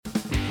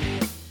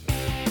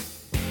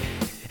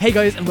Hey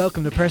guys, and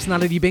welcome to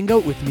Personality Bingo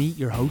with me,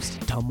 your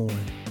host, Tom Moran.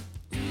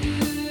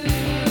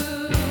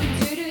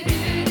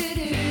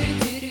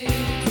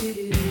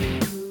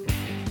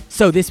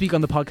 So this week on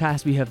the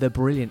podcast we have the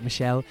brilliant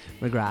Michele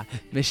McGrath.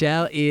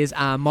 Michele is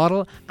a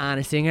model and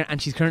a singer,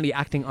 and she's currently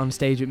acting on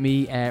stage with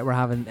me. We're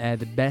having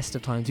the best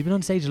of times. We've been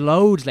on stage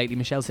loads lately.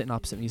 Michelle's sitting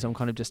opposite me, so I'm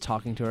kind of just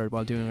talking to her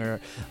while doing her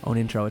own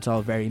intro. It's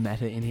all very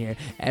meta in here.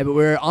 But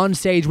we're on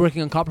stage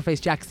working on Copperface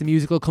Jacks the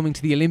musical, coming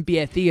to the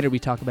Olympia Theatre. We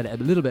talk about it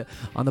a little bit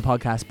on the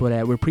podcast,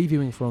 but we're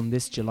previewing from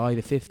this July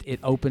the 5th. It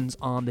opens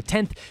on the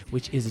 10th,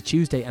 which is a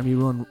Tuesday, and we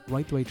run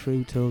right the way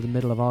through till the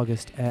middle of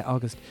August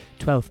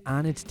 12th,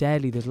 and it's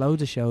deadly. There's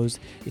loads of shows.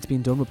 It's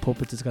been done with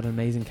puppets. It's got an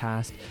amazing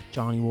cast.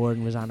 Johnny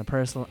Warden, Rosanna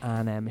Purcell,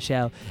 and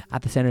Michelle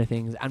at the centre of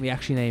things. And we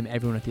actually name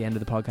everyone at the end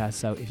of the podcast,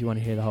 so if you want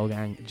to hear the whole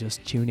gang,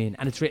 just tune in.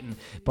 And it's written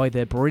by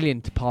the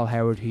brilliant Paul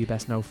Howard, who you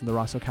best know from the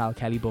Ross O'Cal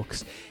Kelly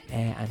books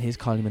and his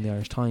column in the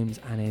Irish Times,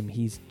 and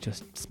he's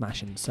just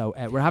smashing. So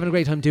we're having a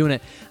great time doing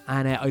it,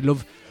 and I'd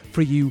love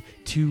for you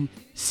to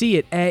see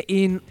it.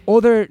 In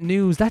other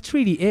news, that's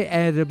really it.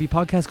 There'll be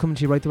podcasts coming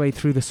to you right the way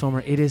through the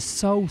summer. It is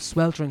so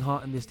sweltering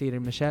hot in this theatre.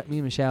 Me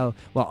and Michelle,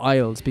 well,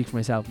 I'll speak for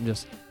myself. I'm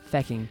just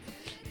fecking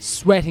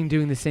sweating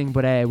doing this thing,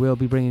 but we'll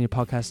be bringing you a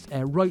podcast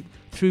right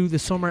through the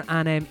summer.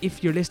 And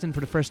if you're listening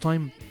for the first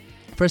time,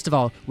 first of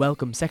all,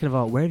 welcome. Second of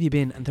all, where have you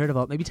been? And third of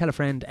all, maybe tell a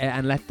friend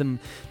and let them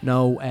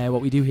know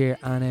what we do here.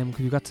 And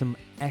because we've got some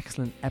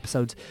excellent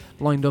episodes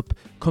lined up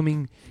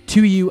coming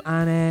to you,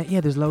 and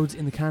there's loads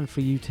in the can for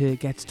you to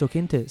get stuck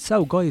into.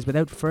 So guys,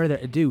 without further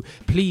ado,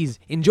 please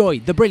enjoy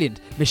the brilliant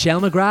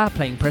Michele McGrath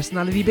playing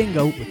Personality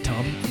Bingo with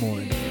Tom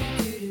Moran.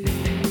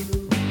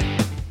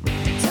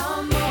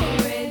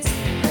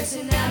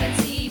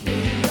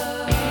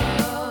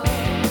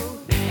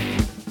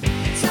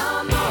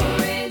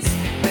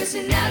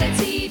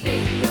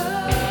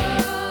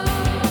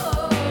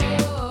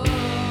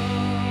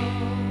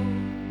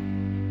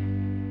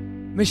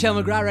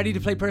 Michele McGrath, ready to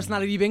play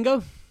Personality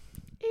Bingo?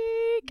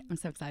 I'm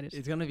so excited.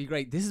 It's going to be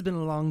great. This has been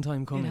a long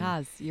time coming. It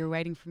has. You're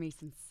waiting for me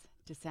since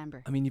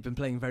December. I mean, you've been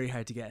playing very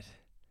hard to get.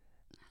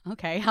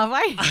 Okay, have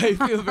I? I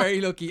feel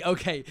very lucky.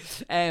 Okay,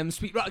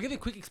 sweet. Right, I'll give you a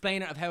quick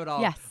explainer of how it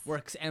all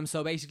works.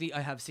 So basically,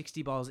 I have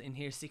 60 balls in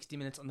here, 60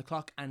 minutes on the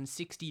clock, and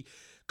 60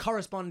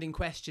 corresponding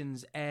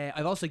questions.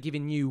 I've also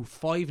given you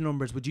 5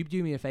 numbers. Would you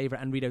do me a favour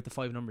and read out the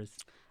 5 numbers?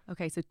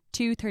 Okay, so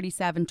 2,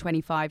 37,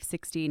 25,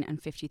 16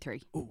 and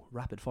 53. Oh,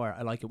 rapid fire.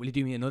 I like it. Will you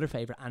do me another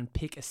favour and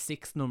pick a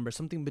 6th number,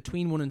 something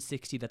between 1 and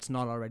 60 that's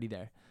not already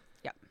there?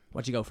 Yeah.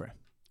 What'd you go for?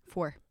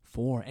 4.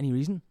 4. Any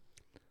reason?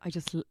 I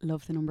just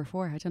love the number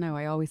 4. I don't know.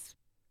 I always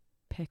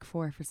pick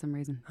 4 for some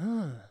reason.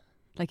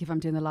 Like if I'm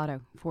doing the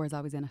lotto, 4 is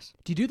always in it.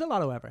 Do you do the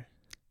lotto ever?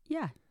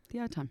 Yeah, the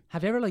odd time.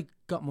 Have you ever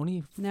got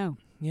money? No.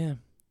 Yeah.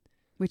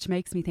 Which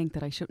makes me think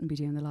that I shouldn't be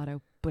doing the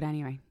lotto. But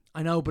anyway.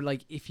 I know,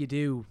 but if you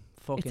do,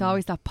 fucking... It's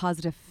always that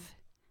positive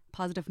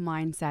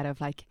mindset of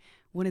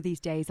one of these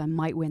days I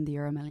might win the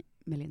Euro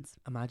Millions.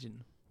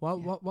 Imagine.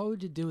 What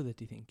would you do with it,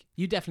 do you think?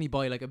 You definitely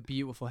buy a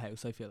beautiful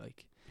house, I feel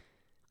like.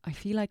 I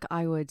feel like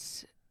I would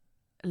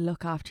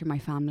look after my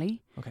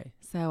family. Okay.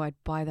 So I'd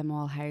buy them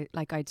all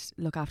I'd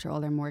look after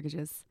all their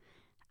mortgages,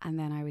 and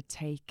then I would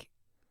take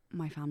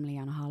my family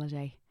on a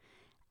holiday.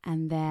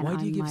 And then why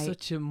do you give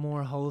such a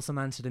more wholesome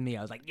answer than me?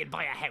 I was like, you'd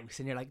buy a house,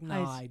 and you're like,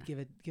 no, I'd give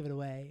it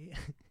away.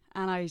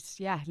 And I'd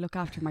look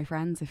after my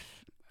friends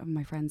if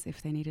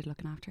they needed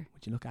looking after.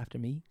 Would you look after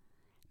me?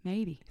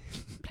 Maybe.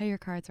 Play your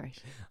cards right.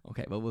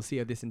 Okay, well, we'll see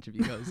how this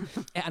interview goes.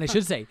 And I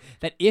should say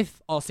that if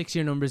all 6 of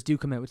your numbers do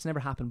come out, which never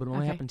happened, but it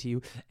might happen to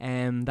you,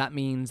 that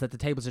means that the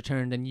tables are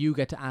turned and you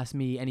get to ask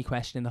me any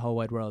question in the whole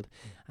wide world,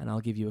 and I'll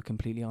give you a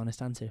completely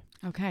honest answer.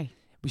 Okay.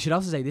 We should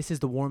also say this is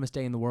the warmest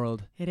day in the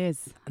world. It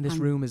is. And this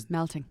room is...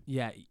 melting.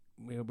 Yeah.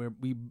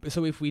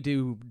 So if we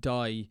do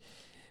die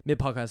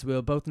mid-podcast,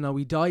 we'll both know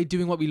we died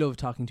doing what we love,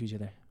 talking to each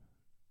other.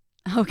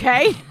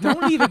 Okay.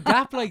 Don't leave a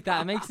gap like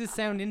that. It makes it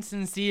sound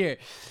insincere.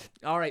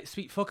 All right,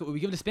 sweet. Fuck it. Will we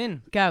give it a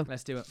spin? Go.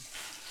 Let's do it.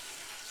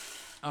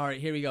 All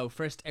right, here we go.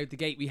 First out the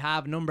gate, we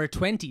have number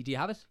 20. Do you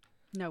have it?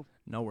 No.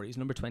 No worries.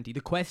 Number 20. The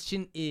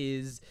question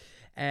is,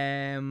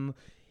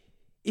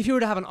 if you were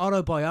to have an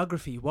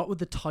autobiography, what would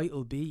the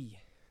title be?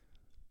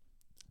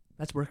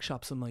 Let's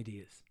workshop some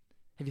ideas.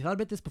 Have you thought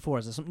about this before?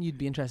 Is there something you'd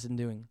be interested in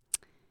doing?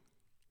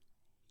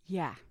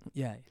 Yeah.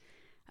 Yeah.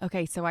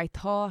 Okay, so I've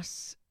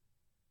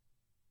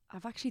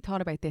actually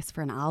thought about this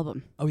for an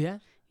album. Oh, yeah?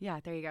 Yeah,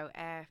 there you go.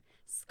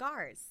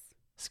 Scars.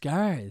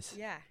 Scars?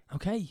 Yeah.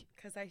 Okay.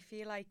 Because I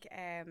feel like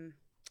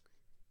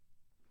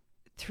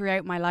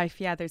throughout my life,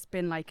 there's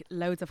been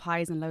loads of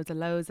highs and loads of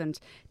lows and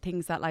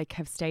things that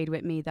have stayed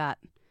with me that,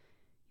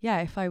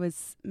 if I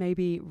was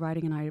maybe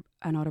writing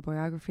an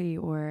autobiography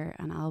or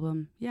an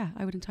album,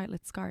 I would entitle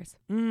it Scars.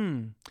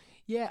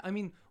 Yeah, I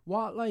mean,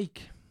 what's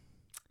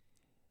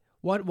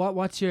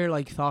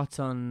your thoughts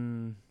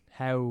on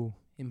how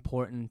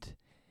important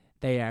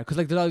they are? Because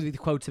there's always the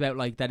quotes about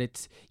that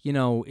it's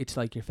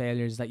it's your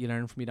failures that you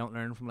learn from, you don't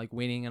learn from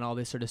winning and all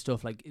this sort of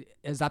stuff.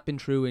 Has that been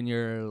true in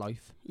your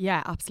life?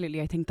 Yeah,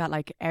 absolutely. I think that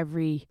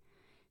every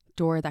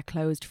door that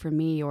closed for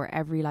me, or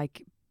every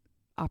like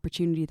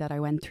opportunity that I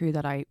went through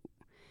that I,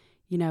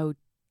 you know,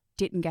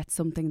 didn't get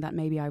something that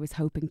maybe I was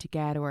hoping to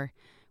get or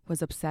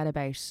was upset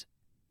about,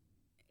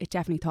 it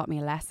definitely taught me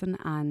a lesson,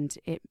 and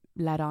it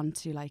led on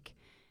to, like,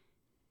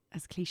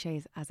 as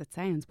cliche as it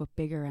sounds, but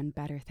bigger and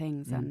better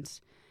things.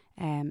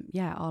 And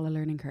yeah, all a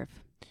learning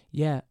curve.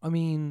 Yeah, I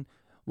mean,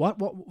 what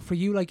for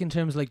you, like in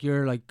terms of like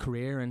your like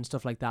career and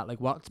stuff like that, like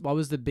what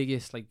was the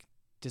biggest like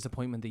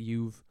disappointment that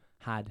you've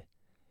had?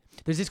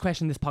 There's this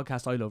question, this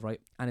podcast I love,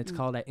 right? And it's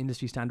called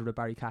Industry Standard with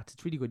Barry Katz.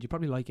 It's really good. You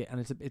probably like it. And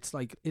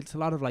it's a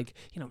lot of like,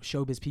 you know,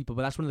 showbiz people.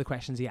 But that's one of the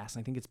questions he asked.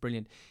 And I think it's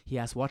brilliant. He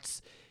asked,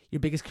 what's your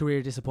biggest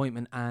career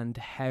disappointment and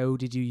how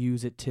did you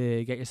use it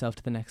to get yourself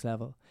to the next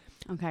level?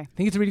 Okay. I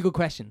think it's a really good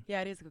question. Yeah,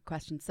 it is a good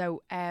question.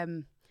 So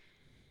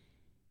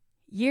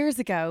years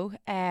ago,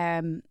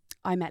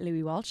 I met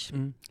Louis Walsh.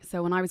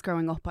 So when I was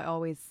growing up, I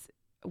always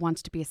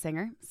wanted to be a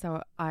singer.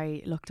 So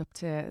I looked up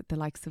to the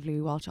likes of Louis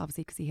Walsh,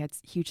 obviously, because he had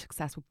huge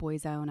success with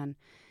Boyzone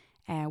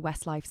and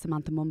Westlife,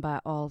 Samantha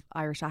Mumba, all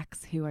Irish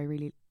acts who I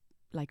really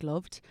like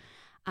loved.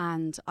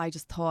 And I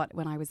just thought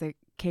when I was a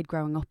kid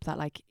growing up that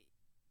like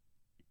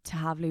to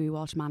have Louis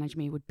Walsh manage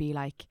me would be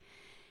like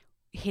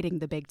hitting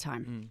the big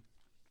time.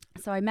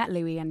 So I met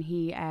Louis, and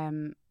he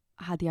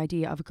had the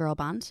idea of a girl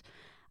band.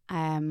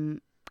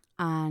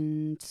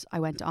 And I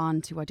went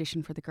on to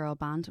audition for the girl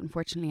band.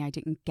 Unfortunately, I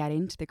didn't get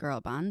into the girl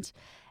band.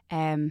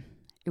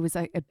 It was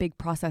a big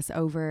process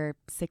over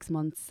 6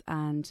 months,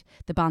 and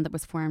the band that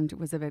was formed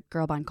was a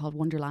girl band called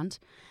Wonderland.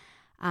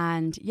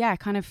 And yeah,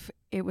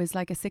 it was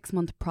like a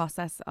 6-month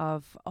process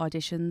of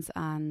auditions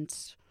and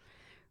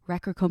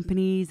record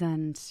companies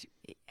and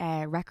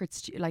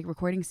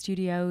recording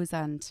studios.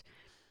 And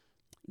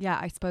yeah,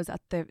 I suppose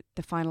at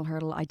the final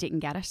hurdle, I didn't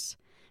get it.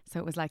 So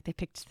it was like they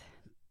picked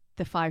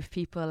the 5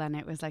 people, and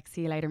it was like,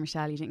 see you later,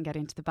 Michelle, you didn't get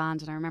into the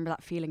band. And I remember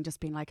that feeling, just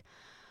being like,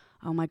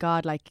 oh my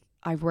God, like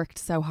I've worked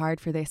so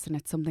hard for this, and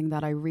it's something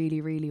that I really,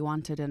 really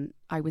wanted. And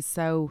I was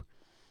so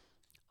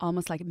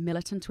almost like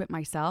militant with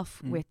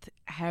myself with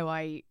how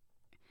I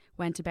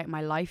went about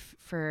my life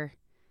for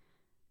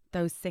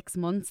those 6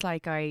 months.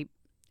 Like I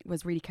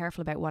was really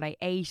careful about what I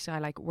ate. I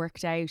like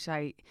worked out.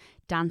 I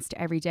danced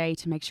every day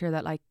to make sure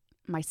that like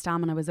my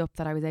stamina was up,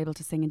 that I was able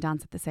to sing and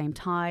dance at the same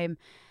time.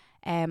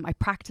 I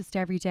practiced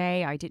every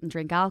day. I didn't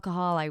drink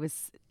alcohol. I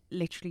was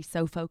literally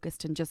so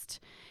focused, and just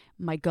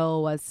my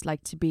goal was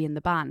like to be in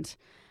the band.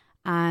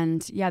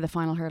 And yeah, the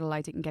final hurdle,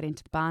 I didn't get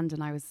into the band,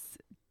 and I was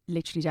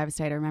literally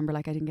devastated. I remember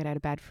like I didn't get out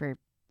of bed for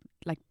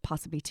like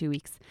possibly 2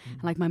 weeks.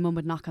 And like my mum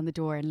would knock on the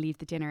door and leave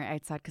the dinner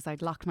outside, because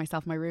I'd locked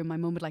myself in my room. My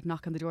mum would like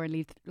knock on the door and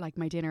leave like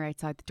my dinner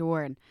outside the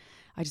door, and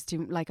I just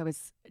didn't, like, I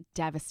was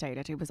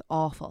devastated. It was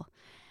awful.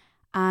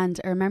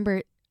 And I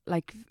remember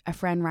like a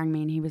friend rang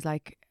me, and he was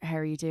like, how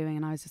are you doing?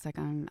 And I was just like,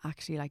 I'm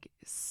actually like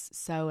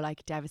so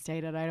like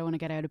devastated. I don't want to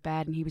get out of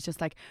bed. And he was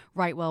just like,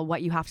 right, well,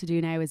 what you have to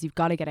do now is you've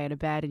got to get out of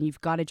bed, and you've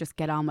got to just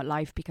get on with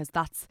life, because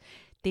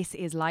this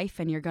is life,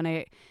 and you're going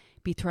to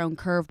be thrown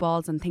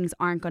curveballs, and things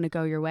aren't going to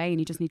go your way, and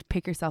you just need to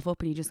pick yourself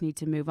up, and you just need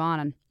to move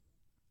on. And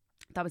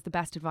that was the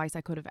best advice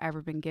I could have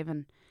ever been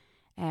given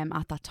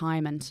at that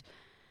time. And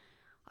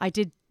I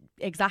did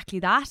exactly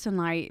that, and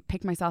I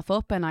picked myself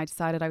up, and I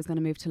decided I was going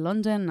to move to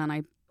London, and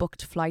I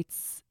booked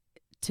flights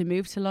to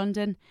move to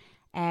London.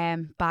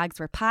 Bags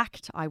were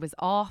packed, I was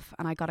off,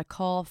 and I got a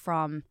call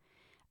from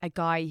a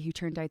guy who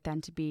turned out then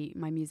to be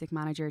my music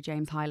manager,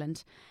 James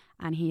Hyland,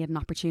 and he had an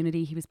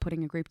opportunity. He was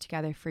putting a group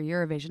together for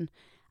Eurovision,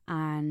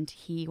 and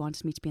he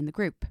wanted me to be in the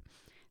group.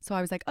 So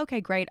I was like,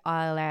 okay, great,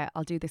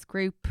 I'll do this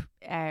group,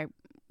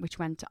 which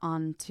went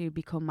on to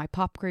become my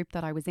pop group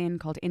that I was in,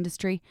 called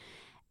Industry.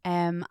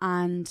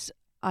 And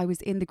I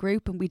was in the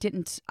group, and we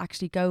didn't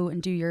actually go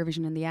and do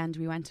Eurovision in the end.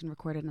 We went and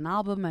recorded an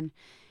album, and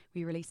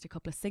we released a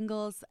couple of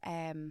singles.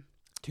 2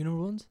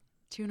 number ones?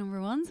 2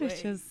 number ones,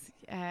 which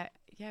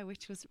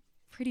was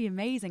pretty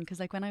amazing, because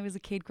like when I was a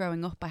kid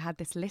growing up, I had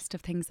this list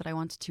of things that I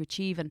wanted to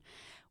achieve, and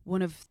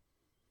one of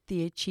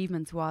the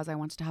achievements was I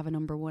wanted to have a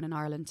number 1 in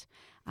Ireland,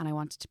 and I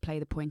wanted to play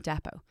the Point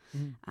Depot.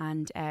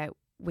 And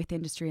with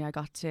Industry, I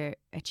got to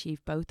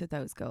achieve both of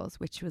those goals,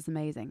 which was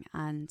amazing.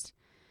 And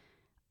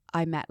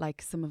I met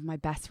like some of my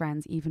best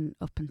friends even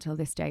up until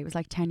this day. It was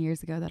like 10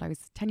 years ago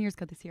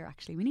this year,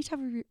 actually. We need to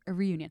have a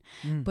reunion.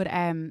 But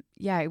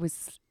yeah, it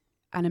was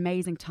an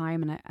amazing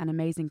time and an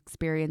amazing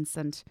experience,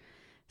 and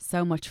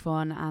so much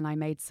fun. And I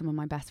made some of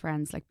my best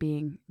friends, like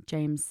being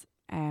James,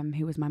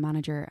 who was my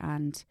manager,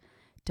 and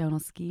Donal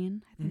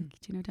Skeen, I think.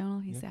 Do you know Donal?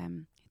 He's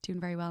doing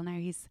very well now.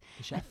 He's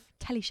a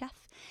telly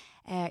chef.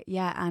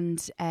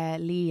 And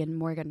Lee and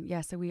Morgan.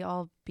 Yeah, so we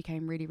all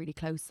became really, really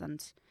close,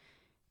 and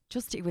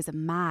just, it was a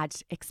mad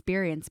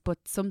experience, but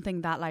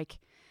something that, like,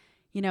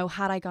 you know,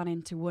 had I gone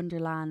into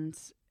Wonderland,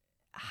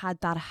 had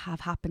that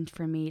have happened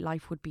for me,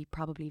 life would be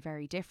probably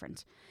very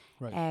different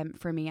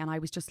for me. And I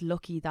was just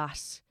lucky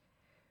that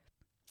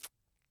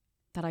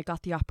I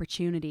got the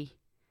opportunity.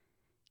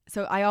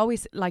 So I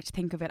always like to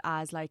think of it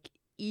as like,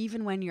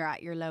 even when you're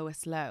at your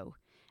lowest low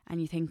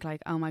and you think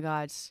like, oh my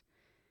God,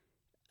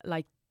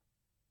 like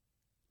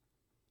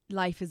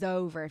life is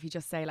over if you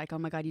just say like, oh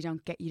my God, you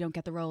don't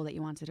get the role that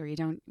you wanted, or you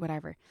don't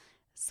whatever.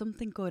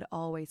 Something good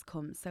always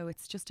comes. So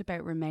it's just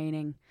about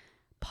remaining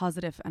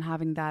positive and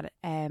having that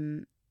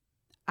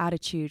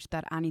attitude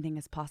that anything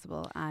is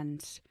possible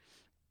and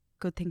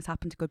good things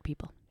happen to good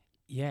people.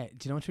 Yeah,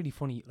 do you know what's really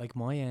funny? Like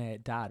my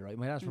dad, right?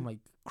 My dad's from like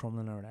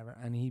Crumlin or whatever,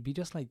 and he'd be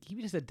just a dad.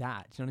 Do you know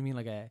what I mean?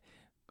 Like a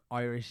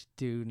Irish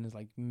dude in his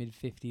like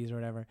mid-50s or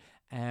whatever.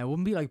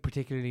 Wouldn't be like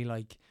particularly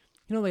like,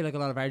 you know, like a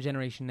lot of our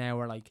generation now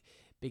are like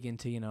big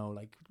into, you know,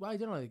 like, well, I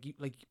don't know,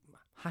 like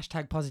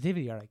hashtag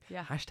positivity or like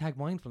hashtag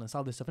mindfulness,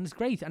 all this stuff, and it's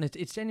great, and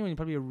it's genuinely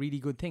probably a really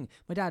good thing.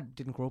 My dad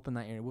didn't grow up in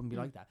that era; it wouldn't be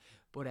like that,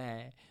 but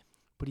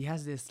he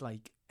has this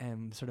like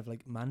sort of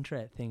like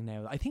mantra thing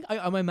now. I think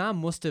my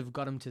mom must have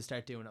got him to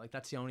start doing it. Like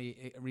that's the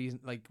only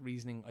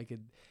reasoning I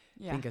could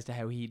think as to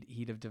how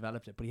he'd have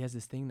developed it. But he has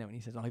this thing now, and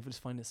he says, I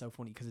just find it so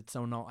funny because it's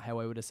so not how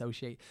I would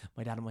associate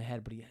my dad in my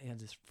head. But he has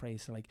this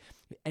phrase, so like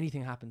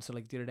anything happens. So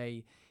like the other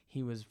day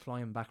he was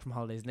flying back from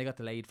holidays and they got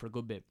delayed for a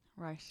good bit,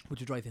 right? Which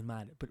would drive him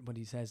mad. But what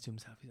he says to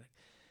himself, he's like,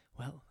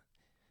 well,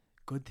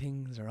 good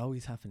things are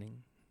always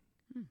happening.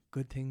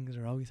 Good things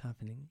are always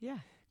happening. Yeah.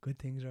 Good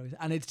things are always,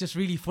 and it's just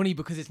really funny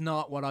because it's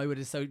not what I would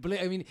associate. But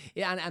like, I mean,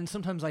 yeah, and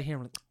sometimes I hear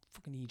him like,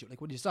 "Fucking Egypt," like,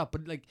 "Would you stop?"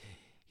 But like,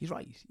 he's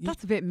right.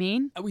 That's a bit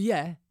mean. Well,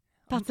 yeah,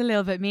 that's a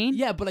little bit mean.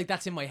 Yeah, but like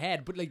that's in my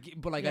head. But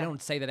I don't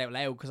say that out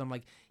loud because I'm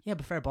like, yeah,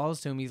 but fair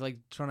balls to him. He's like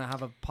trying to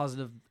have a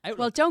positive outlook.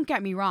 Well, don't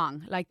get me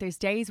wrong. Like, there's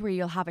days where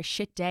you'll have a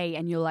shit day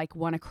and you'll like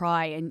want to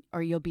cry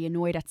or you'll be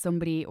annoyed at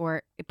somebody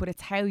but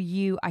it's how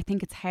you. I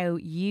think it's how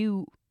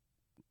you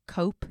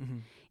cope.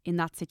 Mm-hmm. In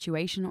that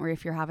situation, or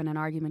if you're having an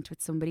argument with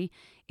somebody,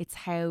 it's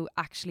how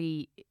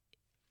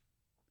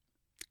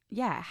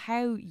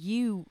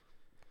you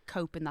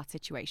cope in that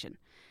situation.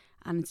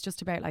 And it's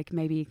just about like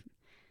maybe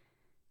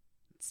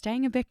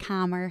staying a bit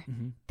calmer,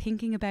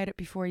 thinking about it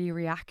before you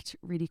react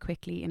really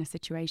quickly in a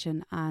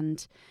situation,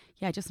 and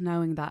just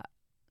knowing that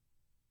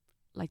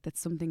like that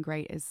something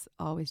great is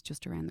always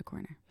just around the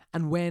corner.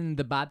 And when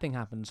the bad thing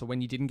happened, so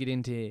when you didn't get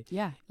into...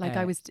 Yeah, like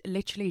I was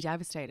literally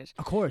devastated.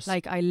 Of course.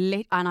 Like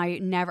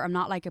I'm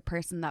not like a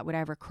person that would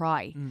ever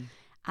cry.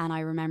 And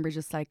I remember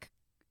just like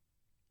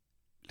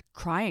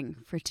crying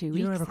for 2 weeks.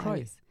 You don't ever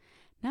cry?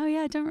 No,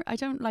 yeah, I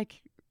don't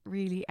like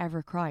really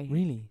ever cry.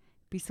 Really?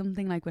 Be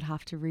something like would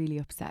have to really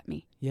upset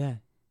me. Yeah.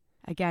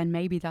 Again,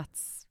 maybe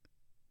that's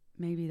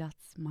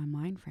my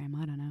mind frame,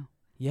 I don't know.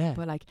 Yeah.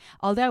 But like,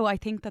 although I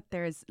think that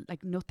there's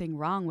like nothing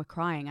wrong with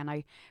crying, and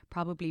I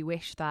probably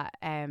wish that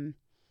I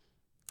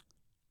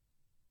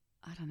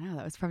don't know,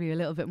 that was probably a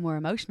little bit more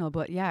emotional,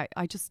 but yeah,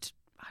 I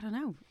don't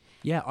know.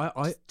 Yeah,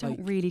 I don't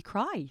like, really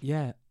cry.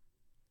 Yeah.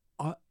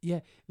 Yeah,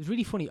 it was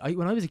really funny.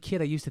 When I was a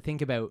kid, I used to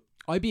think about,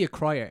 I'd be a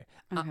crier.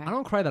 Okay. I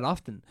don't cry that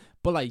often,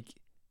 but like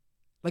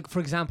for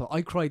example,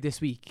 I cried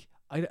this week.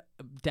 I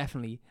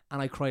definitely,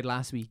 and I cried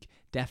last week,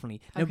 definitely.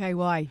 Now, okay,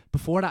 why?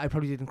 Before that, I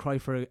probably didn't cry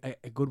for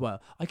a good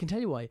while. I can tell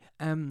you why.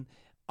 I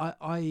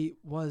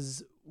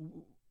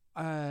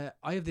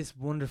have this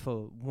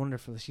wonderful,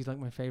 she's like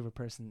my favourite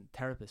person,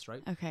 therapist,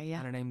 right? Okay, yeah.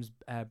 And her name's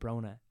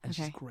Brona, and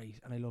she's great,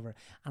 and I love her.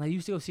 And I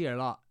used to go see her a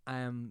lot.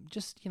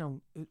 Just, you know,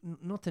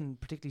 nothing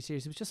particularly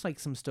serious. It was just like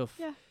some stuff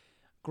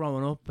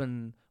growing up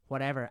and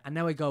whatever. And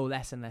now I go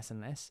less and less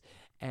and less.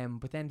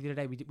 But then the other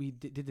day we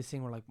did this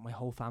thing where like my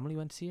whole family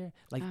went to see her,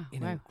 like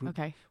in a group,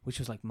 which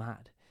was like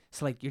mad.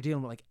 So like you're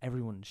dealing with like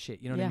everyone's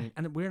shit, you know what I mean?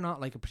 And we're not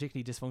like a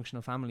particularly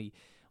dysfunctional family.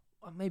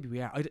 Well, maybe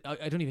we are.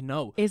 I don't even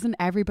know. Isn't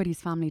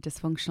everybody's family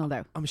dysfunctional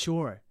though? I'm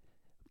sure.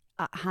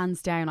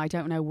 Hands down, I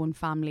don't know one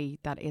family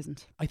that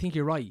isn't. I think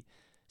you're right.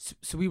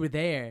 So we were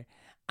there,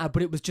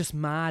 but it was just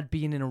mad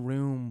being in a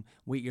room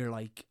with your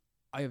like,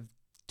 I have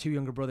 2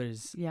 younger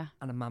brothers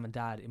and a mum and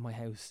dad in my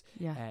house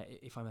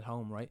if I'm at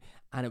home, right?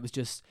 And it was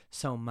just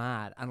so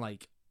mad, and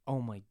like,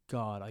 oh my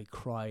God, I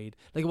cried.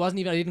 Like, it wasn't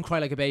even, I didn't cry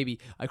like a baby.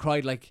 I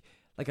cried like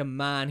a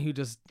man who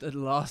just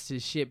lost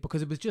his shit,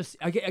 because it was just,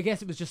 I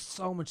guess it was just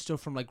so much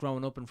stuff from like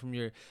growing up and from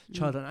your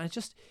childhood.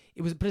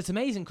 And but it's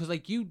amazing because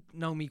like you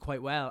know me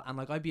quite well, and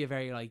like I'd be a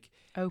very like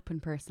open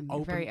person.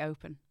 You're very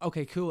open.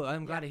 Okay, cool.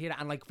 I'm glad to hear that.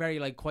 And like very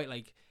like quite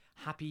like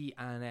happy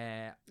and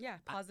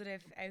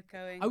positive,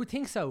 outgoing. I would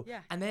think so.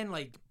 Yeah. And then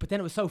like, but then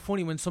it was so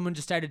funny when someone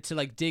just started to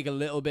like dig a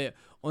little bit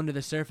under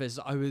the surface.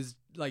 I was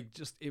like,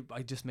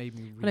 I just made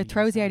me really well, it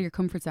throws you out of your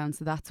comfort zone,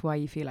 so that's why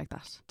you feel like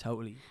that.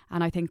 Totally.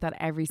 And I think that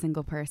every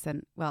single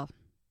person, well,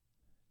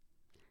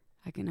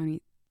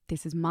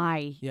 this is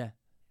my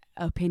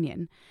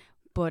opinion,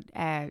 but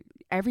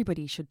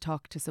everybody should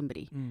talk to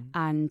somebody.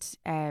 And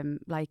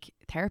like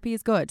therapy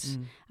is good.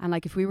 And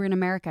like if we were in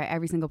America,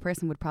 every single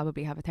person would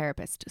probably have a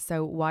therapist.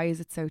 So why is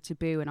it so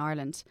taboo in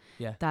Ireland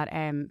that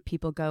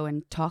people go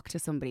and talk to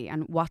somebody?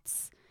 And why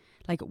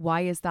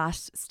is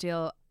that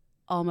still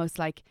almost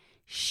like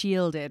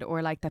shielded,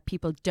 or like that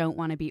people don't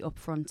want to be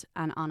upfront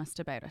and honest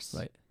about it?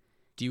 Right.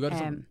 Do you go to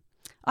something?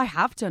 I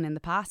have done in the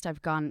past.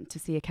 I've gone to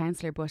see a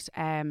counsellor, but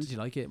did you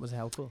like it? Was it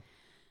helpful?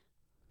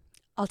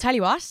 I'll tell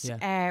you what,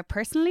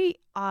 personally,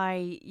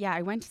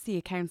 I went to see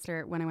a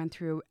counsellor when I went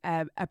through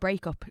a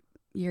breakup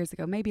years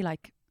ago, maybe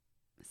like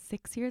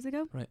 6 years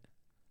ago. Right.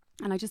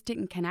 and I just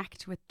didn't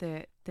connect with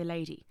the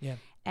lady. Yeah.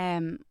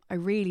 I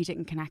really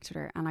didn't connect with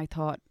her, and I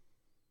thought,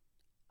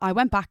 I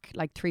went back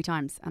like 3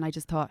 times, and I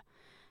just thought,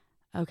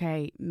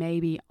 okay,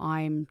 maybe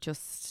I'm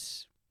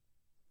just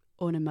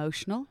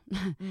unemotional.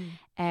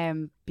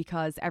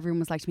 Because everyone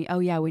was like to me, oh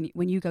yeah,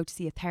 when you go to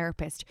see a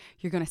therapist,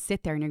 you're going to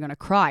sit there and you're going to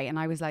cry. And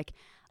I was like,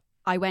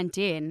 I went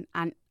in,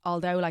 and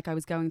although like I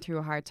was going through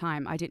a hard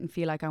time, I didn't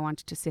feel like I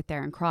wanted to sit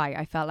there and cry.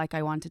 I felt like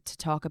I wanted to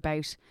talk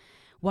about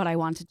what I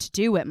wanted to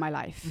do with my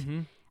life.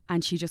 Mm-hmm.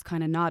 And she just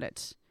kind of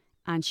nodded,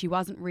 and she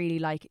wasn't really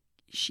like,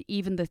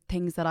 even the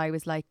things that I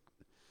was like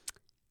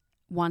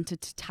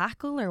wanted to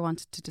tackle or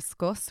wanted to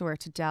discuss or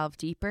to delve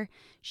deeper,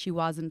 she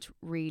wasn't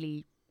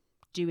really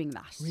doing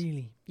that.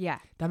 Really? Yeah.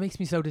 That makes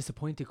me so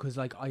disappointed, because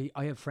like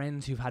I have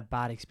friends who've had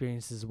bad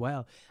experiences as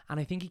well,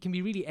 and I think it can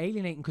be really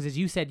alienating, because as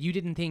you said, you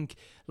didn't think,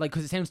 like,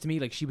 because it sounds to me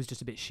like she was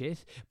just a bit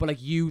shit, but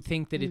like you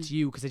think that it's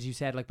you, because as you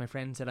said, like my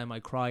friend said I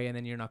might cry, and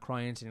then you're not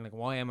crying, so you're like,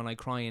 why am I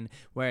crying?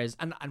 Whereas,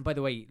 and by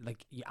the way,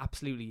 like, you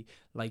absolutely,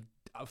 like,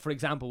 for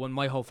example, when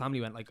my whole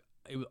family went, like,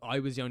 I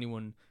was the only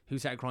one who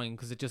started crying,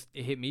 because it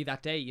hit me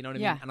that day, you know what I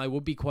mean? And I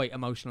would be quite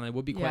emotional, and I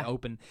would be quite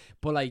open,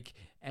 but like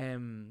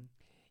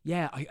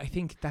yeah, I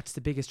think that's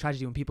the biggest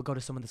tragedy, when people go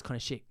to someone that's kind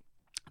of shit.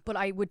 But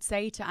I would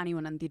say to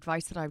anyone, and the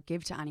advice that I would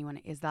give to anyone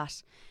is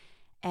that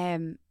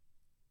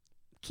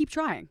keep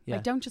trying. Yeah.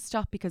 Like, don't just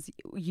stop because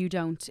you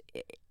don't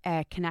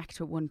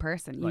connect with one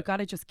person. You got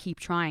to just keep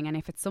trying. And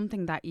if it's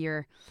something that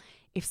you're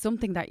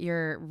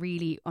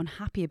really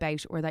unhappy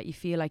about, or that you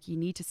feel like you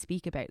need to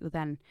speak about, well,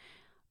 then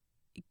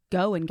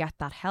go and get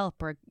that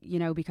help, or, you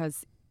know,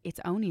 because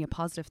it's only a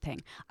positive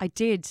thing. I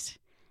did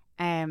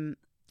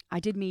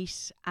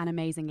meet an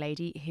amazing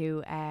lady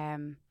who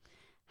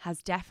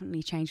has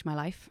definitely changed my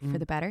life for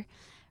the better.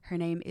 Her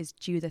name is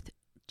Judith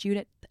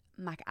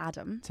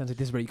McAdam. Sounds like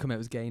this is where you come out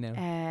as gay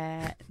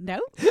now.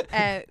 No.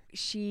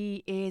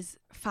 She is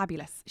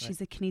fabulous. She's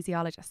a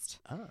kinesiologist.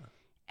 Oh.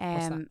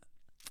 What's that?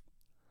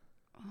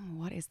 Oh,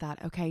 what is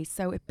that? Okay,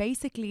 so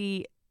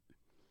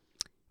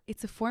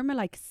it's a form of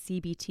like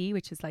CBT,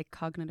 which is like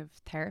cognitive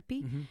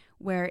therapy,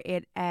 where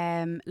it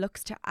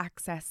looks to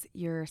access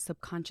your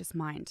subconscious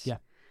mind. Yeah.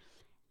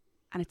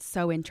 And it's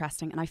so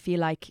interesting. And I feel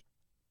like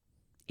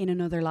in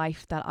another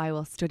life that I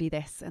will study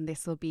this, and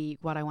this will be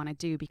what I want to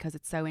do, because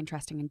it's so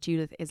interesting. And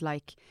Judith is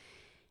like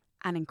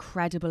an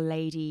incredible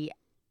lady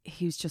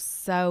who's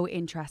just so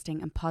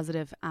interesting and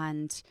positive,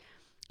 and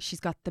she's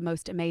got the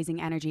most amazing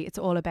energy. It's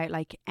all about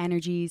like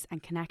energies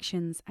and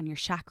connections and your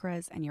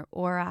chakras and your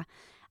aura,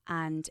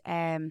 and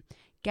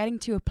getting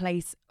to a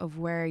place of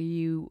where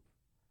you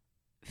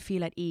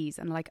feel at ease.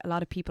 And like a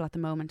lot of people at the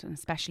moment, and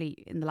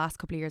especially in the last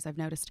couple of years, I've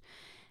noticed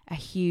a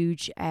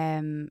huge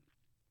kind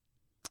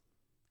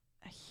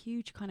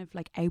of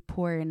like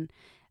outpouring,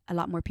 a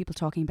lot more people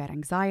talking about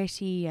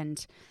anxiety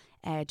and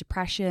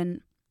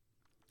depression.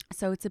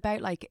 So it's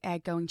about like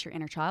going to your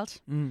inner child,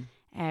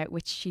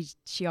 which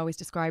she always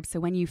describes. So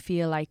when you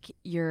feel like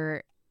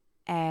you're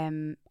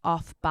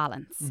off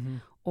balance,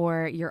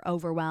 or you're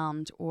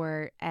overwhelmed,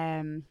 or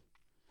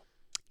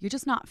you're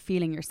just not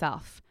feeling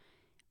yourself,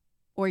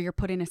 or you're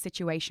put in a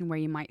situation where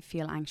you might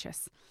feel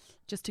anxious,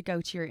 just to go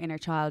to your inner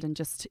child and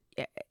just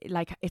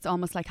like, it's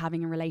almost like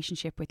having a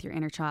relationship with your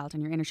inner child,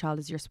 and your inner child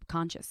is your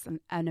subconscious,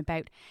 and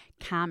about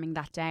calming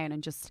that down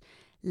and just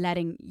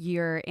letting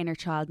your inner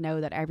child know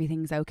that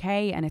everything's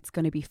okay and it's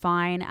going to be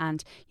fine,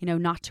 and, you know,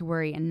 not to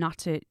worry, and not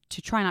to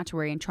try not to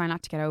worry, and try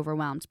not to get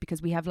overwhelmed,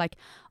 because we have like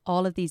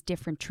all of these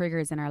different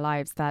triggers in our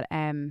lives that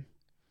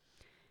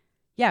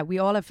we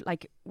all have,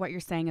 like what you're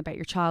saying about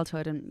your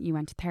childhood, and you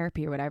went to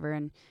therapy or whatever,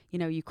 and, you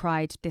know, you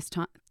cried this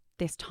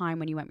time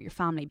when you went with your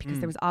family, because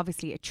there was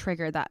obviously a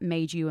trigger that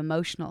made you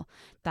emotional,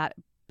 that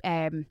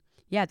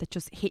that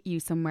just hit you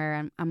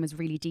somewhere, and was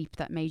really deep,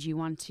 that made you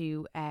want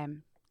to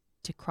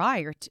cry,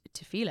 or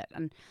to feel it.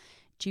 And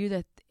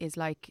Judith is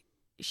like,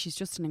 she's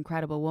just an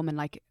incredible woman.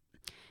 Like,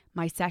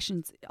 my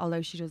sessions,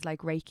 although she does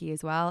like Reiki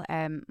as well,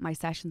 my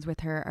sessions with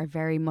her are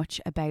very much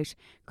about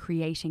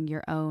creating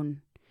your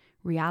own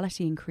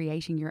reality and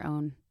creating your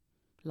own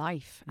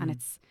life. And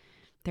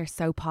they're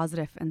so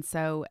positive and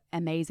so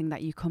amazing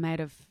that you come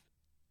out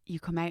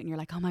and you're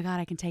like, oh my God,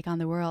 I can take on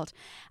the world.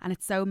 And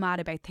it's so mad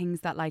about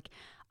things that like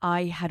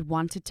I had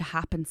wanted to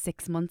happen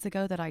 6 months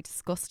ago, that I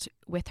discussed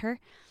with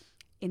her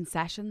in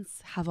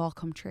sessions, have all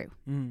come true.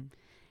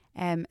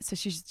 So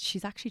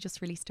she's actually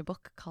just released a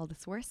book called The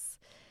Source,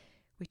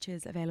 which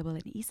is available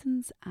in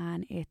Eason's,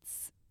 and it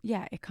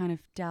kind of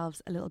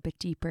delves a little bit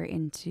deeper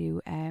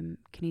into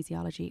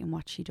kinesiology and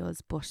what she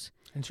does. But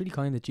and it's really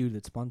kind that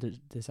Judith sponsored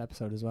this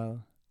episode as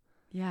well.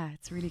 Yeah,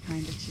 it's really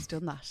kind that she's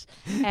done that.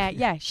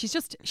 She's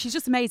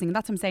just amazing. And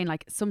that's what I'm saying.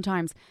 Like,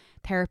 sometimes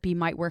therapy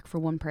might work for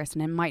one person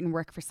and mightn't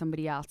work for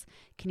somebody else.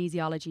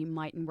 Kinesiology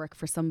mightn't work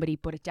for somebody,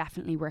 but it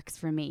definitely works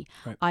for me.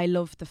 Right. I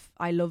love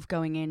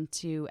going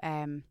into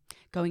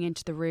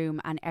the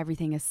room, and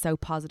everything is so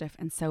positive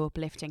and so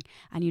uplifting,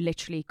 and you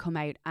literally come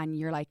out and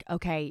you're like,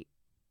 okay,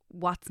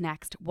 what's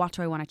next? What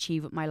do I want to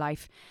achieve with my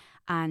life?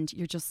 And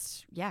you're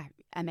just,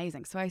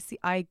 amazing. So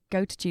I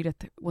go to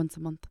Judith once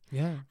a month.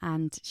 Yeah.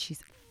 And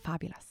she's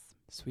fabulous.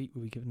 Sweet.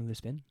 Will we give it another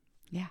spin?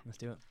 Yeah. Let's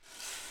do it.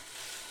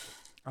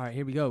 All right,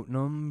 here we go.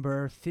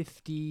 Number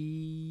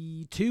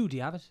 52. Do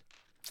you have it?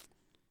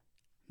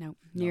 No,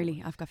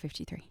 nearly. I've got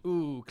 53.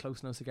 Ooh,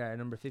 close, no cigar.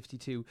 Number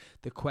 52.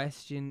 The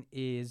question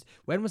is,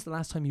 when was the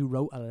last time you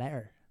wrote a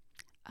letter?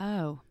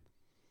 Oh.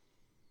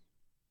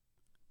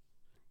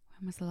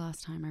 When was the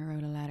last time I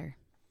wrote a letter?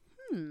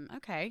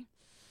 Okay.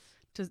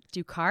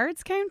 Do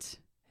cards count?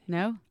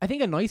 No? I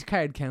think a nice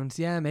card counts.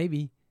 Yeah,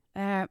 maybe.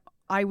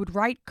 I would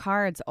write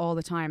cards all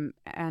the time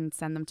and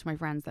send them to my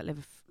friends that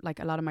live, like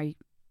a lot of my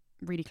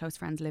really close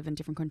friends live in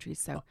different countries.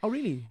 So, oh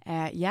really?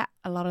 Yeah,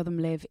 a lot of them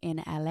live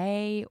in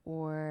LA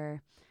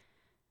or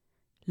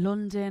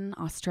London,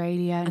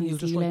 Australia, and New you'll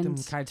just Zealand. write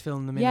them cards,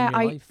 filling them in Yeah,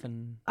 your life,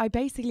 and I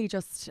basically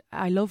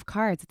I love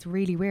cards. It's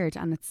really weird,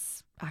 and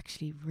it's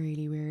actually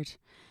really weird.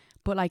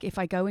 But like if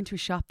I go into a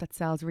shop that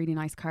sells really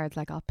nice cards,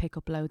 like I'll pick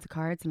up loads of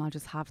cards and I'll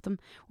just have them.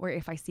 Or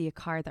if I see a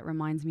card that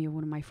reminds me of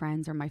one of my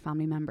friends or my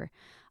family member,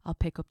 I'll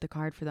pick up the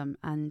card for them,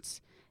 and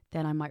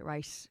then I might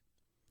write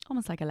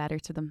almost like a letter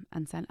to them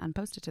and send and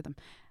post it to them.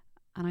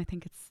 And I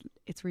think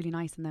it's really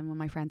nice. And then when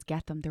my friends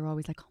get them, they're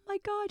always like, "Oh my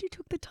God, you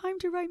took the time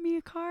to write me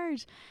a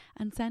card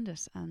and send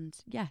it." And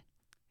yeah,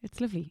 it's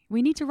lovely.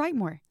 We need to write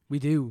more. we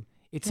do.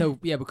 It's so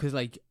because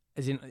like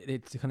as in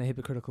it's a kind of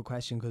hypocritical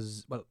question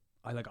because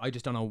I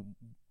just don't know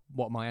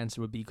what my answer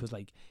would be because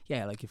like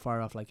you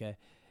fire off like a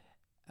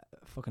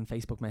fucking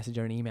Facebook message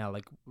or an email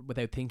like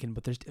without thinking,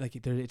 but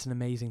it's an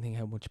amazing thing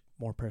how much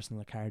more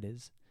personal a card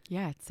is.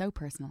 Yeah, it's so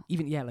personal.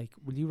 Even like,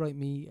 will you write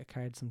me a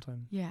card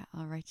sometime? Yeah,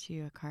 I'll write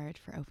you a card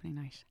for opening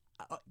night.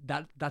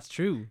 That's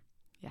true.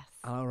 Yes.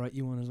 I'll write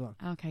you one as well.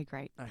 Okay,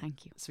 great. Right.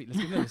 Thank you. Sweet.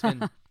 Let's give it a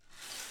spin.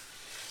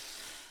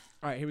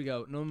 All right, here we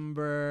go.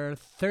 Number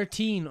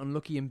 13,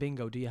 unlucky in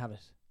bingo. Do you have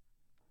it?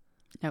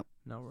 No.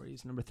 No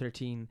worries. Number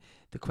 13.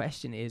 The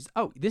question is,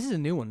 this is a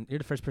new one. You're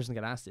the first person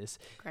to get asked this.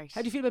 Great.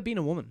 How do you feel about being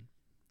a woman?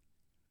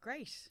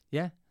 Great.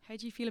 Yeah. How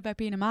do you feel about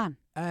being a man?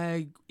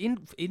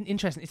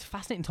 Interesting. It's a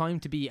fascinating time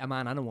to be a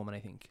man and a woman,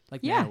 I think.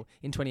 Like Yeah. now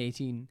in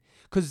 2018,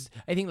 because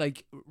I think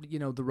like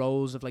the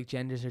roles of like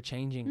genders are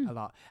changing a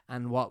lot,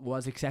 and what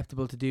was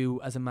acceptable to do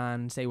as a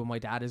man, say when my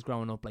dad is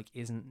growing up, like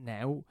isn't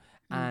now.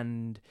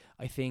 And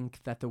I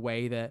think that the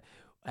way that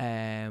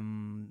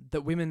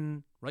that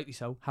women, rightly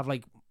so,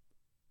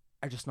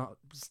 are just not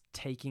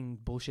taking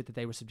bullshit that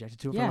they were subjected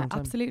to for a long time.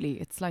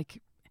 Absolutely. It's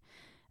like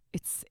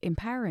it's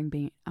empowering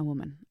being a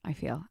woman, I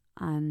feel.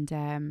 And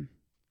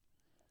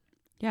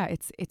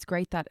it's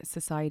great that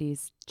society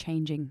is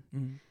changing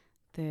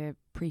the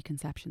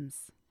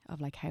preconceptions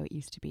of like how it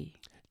used to be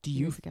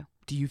years ago.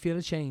 Do you feel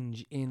a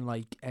change in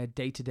like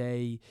day to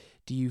day?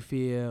 Do you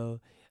feel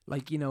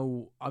like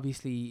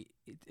obviously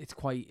it's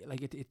quite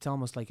like it's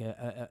almost like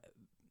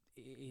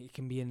it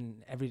can be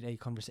an everyday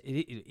conversation.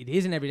 It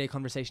is an everyday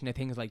conversation. I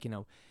think like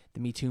the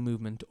Me Too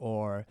movement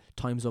or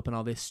Time's Up and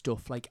all this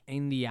stuff. Like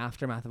in the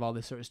aftermath of all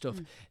this sort of stuff,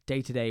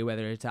 day to day,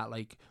 whether it's at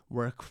like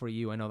work for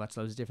you, I know that's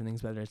loads of different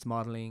things. Whether it's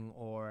modeling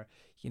or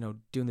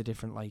doing the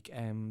different like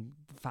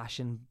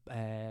fashion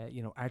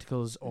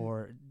articles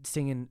or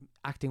singing,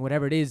 acting,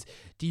 whatever it is.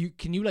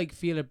 Can you like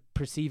feel a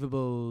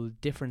perceivable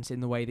difference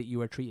in the way that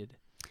you are treated?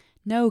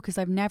 No, because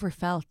I've never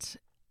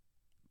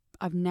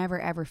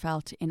ever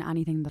felt in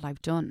anything that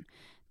I've done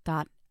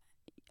that,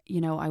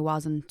 I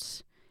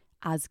wasn't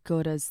as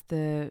good as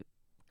the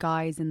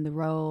guys in the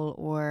role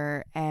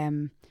or,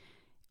 as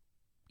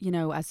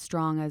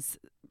strong as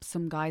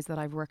some guys that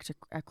I've worked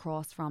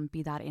across from,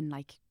 be that in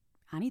like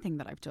anything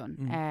that I've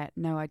done.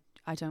 No,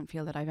 I don't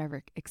feel that I've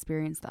ever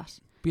experienced that.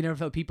 But you never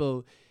felt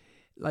people,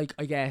 like,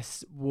 I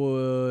guess,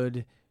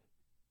 would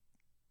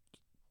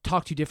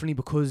talk to you differently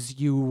because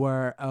you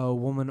were a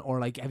woman,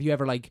 or like have you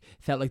ever like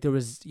felt like there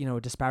was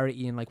a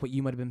disparity in like what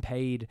you might have been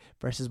paid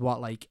versus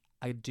what like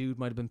a dude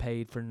might have been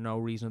paid for no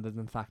reason other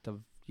than the fact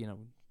of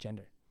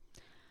gender?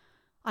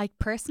 I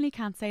personally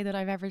can't say that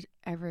I've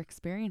ever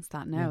experienced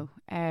that. No.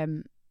 I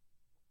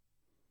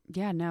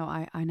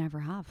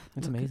never have.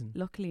 That's amazing.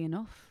 Luckily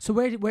enough. So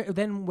where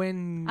then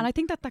when, and I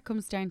think that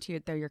comes down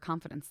to your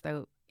confidence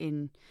though,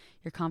 in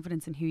your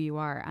confidence in who you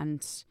are,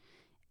 and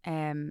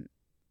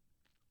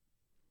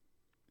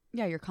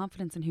your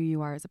confidence in who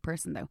you are as a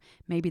person though.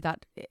 Maybe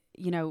that,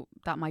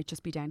 that might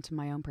just be down to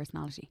my own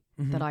personality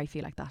that I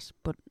feel like that.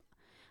 But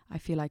I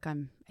feel like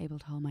I'm able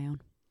to hold my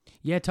own.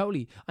 Yeah,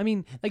 totally. I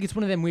mean, like it's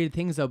one of them weird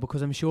things though,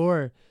 because I'm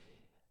sure,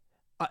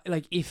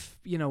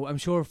 I'm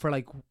sure for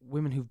like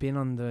women who've been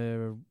on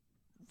the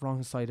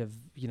wrong side of,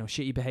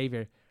 shitty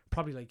behavior,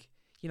 probably like,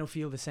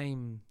 feel the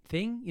same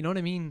thing. You know what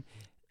I mean?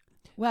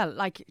 Well,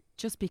 like,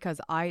 just because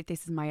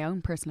this is my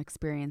own personal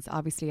experience,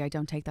 obviously I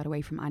don't take that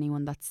away from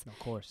anyone that's, of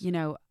course,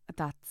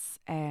 that's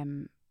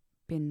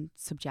been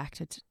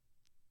subjected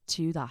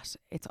to that.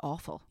 It's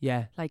awful.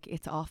 Yeah. Like,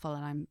 it's awful,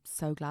 and I'm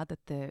so glad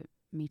that the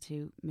Me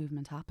Too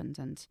movement happened,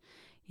 and,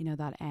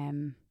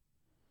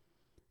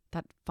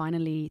 that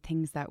finally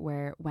things that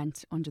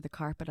went under the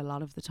carpet a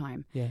lot of the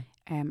time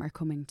are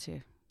coming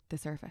to the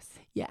surface.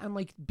 Yeah, and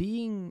like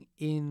being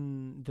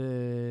in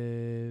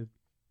the...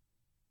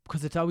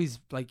 Because it's always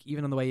like,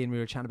 even on the way in, we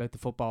were chatting about the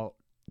football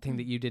thing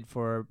that you did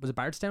for, was it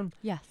Bardstown?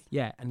 Yes.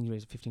 Yeah, and you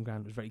raised 15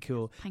 grand. It was very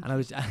cool. Thank and you. I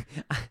was,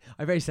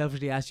 I very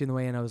selfishly asked you in the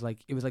way, and I was like,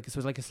 it was like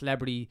a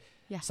celebrity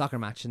Yes. soccer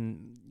match,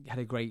 and you had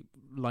a great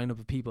lineup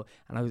of people,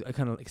 and I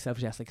kind of like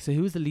selfishly asked, like, so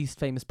who was the least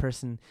famous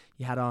person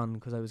you had on?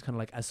 Because I was kind of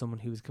like, as someone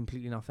who was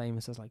completely not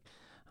famous, I was like,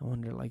 I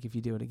wonder, like, if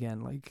you do it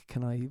again, like,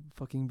 can I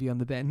fucking be on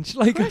the bench?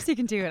 Like, Of course you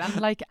can do it. And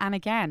like, and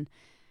again,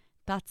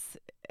 that's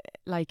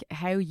like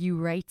how you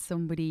rate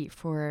somebody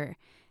for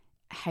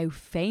how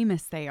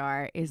famous they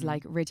are is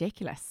like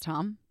ridiculous,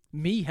 Tom.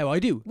 me, how I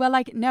do. Well,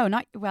 like, no,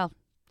 not well.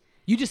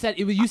 You just said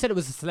it was. You said it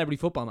was a celebrity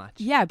football match.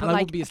 Yeah, but and I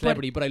like, wouldn't be a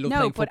celebrity, but I love no,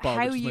 playing but football.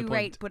 how which is my you point.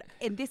 rate, but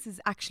and this is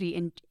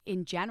actually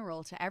in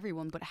general to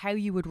everyone, but how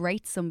you would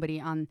rate somebody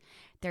on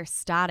their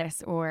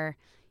status or,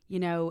 you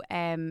know,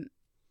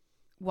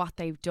 what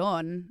they've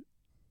done,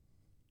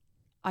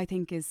 I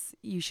think is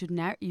you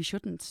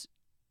shouldn't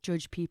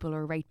judge people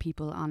or rate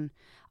people on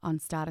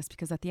status,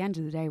 because at the end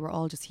of the day we're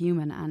all just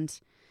human, and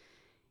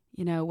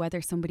you know,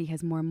 whether somebody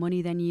has more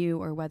money than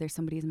you or whether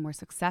somebody is more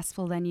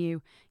successful than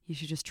you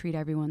should just treat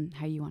everyone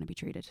how you want to be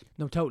treated.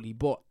 No, totally.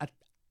 But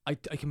I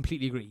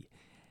completely agree.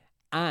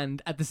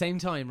 And at the same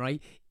time,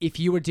 right, if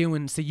you were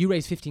doing, so you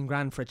raised 15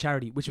 grand for a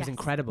charity, which was Yes.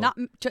 incredible.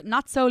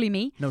 Not solely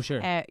me. No, sure.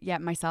 Yeah,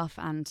 myself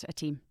and a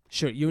team.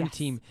 Sure, you're in a Yes.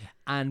 team.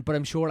 But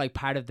I'm sure like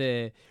part of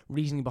the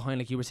reasoning behind,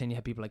 like you were saying, you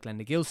had people like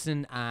Glenda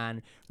Gilson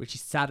and Richie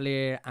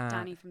Sadler and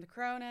Danny from the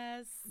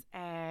Coronas,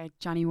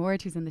 Johnny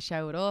Ward, who's in the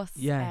show with us.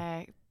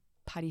 Yeah.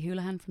 Paddy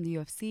Houlihan from the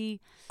UFC.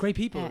 great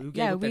people who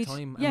gave up their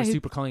time and were who-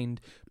 super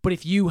kind. But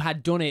if you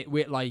had done it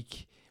with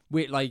like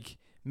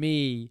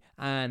me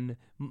and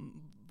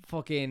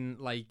fucking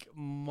like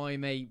my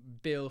mate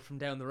Bill from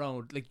down the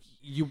road, like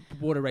you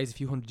would have raised a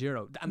few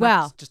 €100, and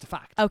Well, that's just a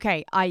fact.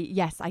 Okay, I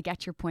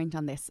get your point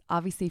on this.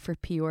 Obviously for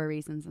PR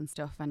reasons and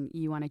stuff, and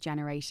you want to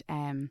generate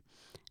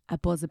a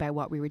buzz about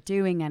what we were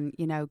doing, and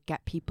you know,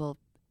 get people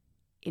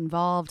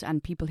involved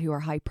and people who are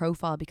high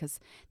profile because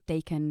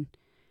they can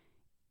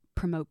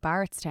promote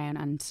Barrettstown,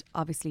 and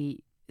obviously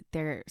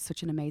they're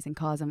such an amazing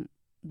cause and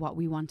what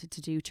we wanted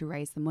to do to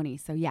raise the money.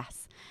 So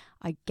yes,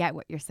 I get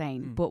what you're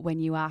saying, but when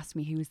you asked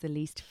me who was the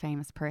least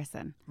famous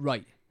person,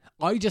 Right.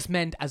 I just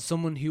meant as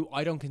someone who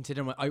I don't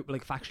consider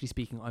like factually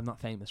speaking, I'm not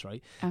famous,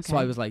 right? okay. So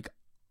I was like,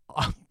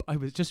 I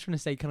was just trying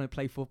to say, can I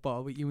play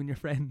football with you and your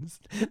friends?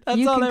 That's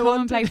you all can I come wanted.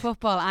 and play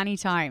football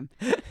anytime.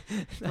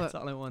 That's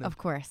all I wanted. Of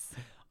course.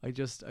 I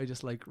just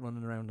like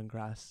running around on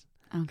grass.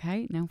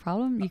 Okay, no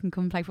problem. You can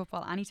come play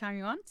football anytime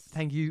you want.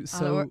 Thank you.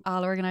 So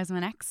I'll organise my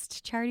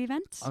next charity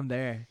event. I'm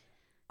there,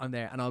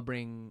 and I'll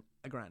bring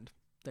 $1,000.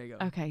 There you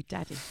go. Okay,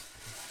 deadly.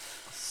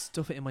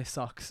 Stuff it in my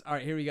socks. All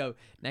right, here we go.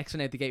 Next one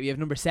out the gate. We have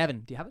number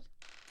 7. Do you have it?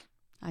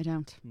 I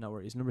don't. No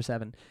worries. Number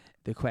 7.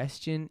 The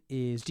question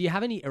is, do you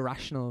have any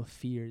irrational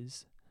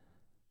fears?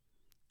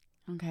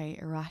 Okay,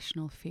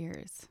 irrational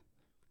fears.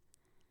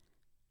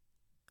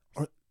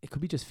 Or it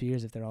could be just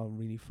fears if they're all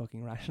really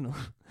fucking rational.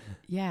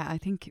 Yeah, I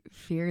think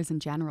fears in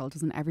general.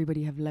 Doesn't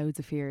everybody have loads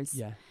of fears?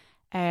 Yeah.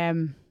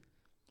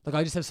 Like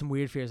I just have some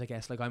weird fears, I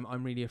guess. Like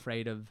I'm really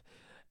afraid of,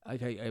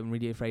 like I'm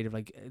really afraid of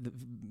like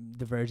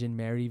the Virgin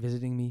Mary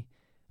visiting me.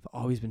 I've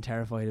always been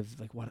terrified of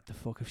like, what the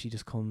fuck if she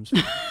just comes?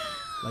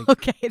 Like,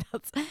 okay,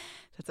 that's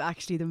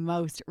actually the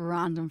most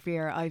random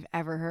fear I've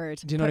ever heard.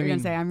 Do you know what I You're mean?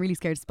 gonna say I'm really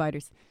scared of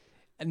spiders.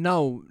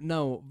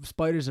 No,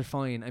 spiders are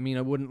fine. I mean,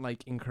 I wouldn't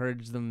like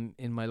encourage them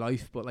in my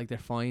life, but like they're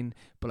fine.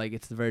 But like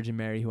it's the Virgin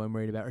Mary who I'm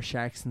worried about, or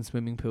sharks in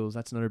swimming pools.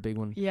 That's another big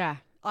one. Yeah,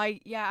 I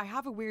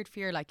have a weird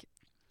fear like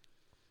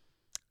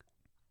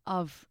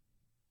of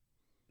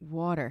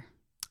water,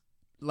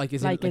 Like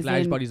is Like it like as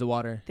large in bodies of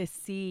water? the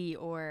sea,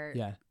 or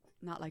Yeah.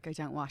 not like I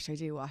don't wash, I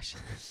do wash.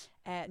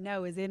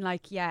 No, as in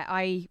like, yeah,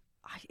 I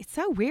it's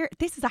so weird.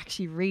 This is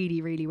actually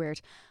really, really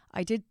weird.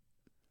 I did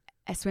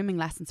swimming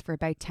lessons for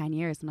about 10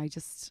 years and I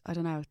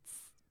don't know, it's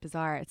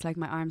bizarre. It's like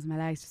my arms and my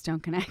legs just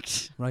don't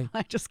connect. Right.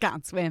 I just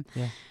can't swim.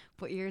 Yeah.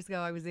 But years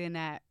ago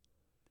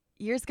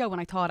when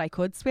I thought I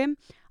could swim,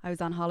 I was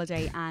on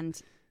holiday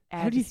and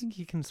How do you think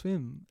you can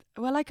swim?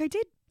 well, like I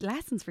did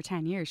lessons for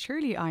 10 years.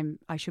 Surely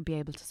I should be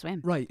able to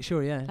swim. Right,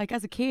 sure, yeah. Like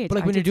as a kid. But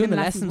like I when you're did doing the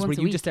swim lessons, were once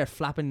a you week. just there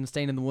flapping and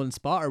staying in the one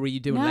spot, or were you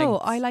doing No,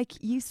 lengths? I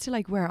like used to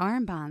like wear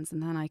armbands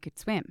and then I could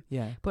swim.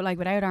 Yeah. But like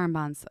without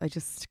armbands, I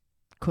just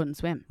couldn't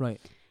swim. Right.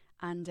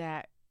 And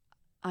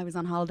I was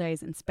on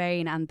holidays in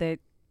Spain and the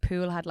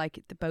pool had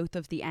like both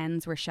of the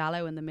ends were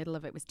shallow and the middle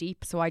of it was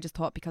deep. So I just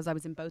thought because I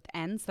was in both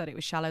ends that it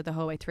was shallow the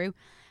whole way through.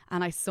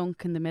 And I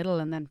sunk in the middle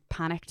and then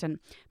panicked, and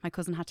my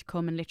cousin had to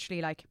come and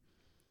literally like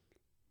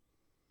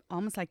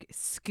almost like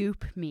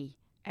scoop me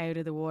out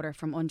of the water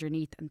from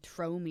underneath and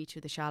throw me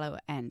to the shallow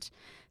end.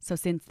 So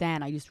since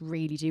then I just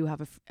really do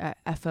have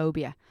a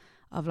phobia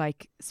of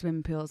like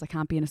swimming pools. I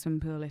can't be in a swimming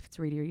pool if it's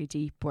really, really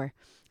deep, or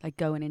like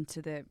going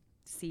into the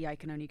sea I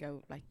can only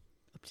go like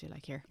up to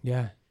like here.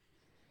 Yeah.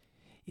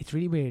 It's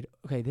really weird.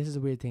 Okay, this is a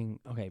weird thing.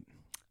 Okay,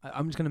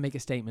 I'm just going to make a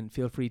statement.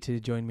 Feel free to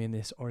join me in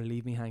this or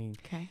leave me hanging.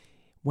 Okay.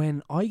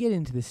 When I get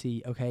into the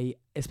sea, okay,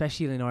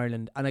 especially in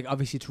Ireland, and like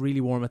obviously it's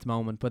really warm at the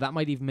moment, but that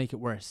might even make it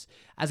worse.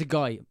 As a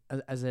guy,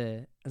 as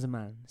a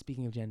man,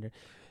 speaking of gender,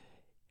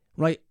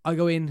 Right, I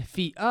go in,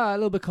 feet, a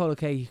little bit cold,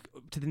 okay,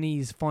 to the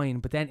knees, fine.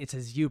 But then it's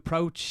as you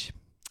approach,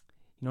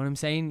 you know what I'm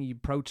saying? You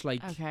approach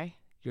like Okay.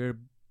 your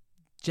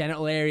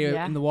genital area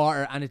Yeah. in the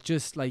water, and it's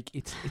just like,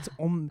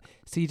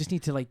 so you just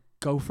need to like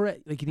go for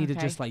it. Like you need to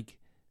Okay. just like,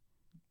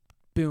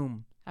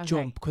 boom, Okay.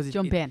 jump. Because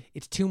Jump in.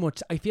 it's too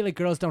much. I feel like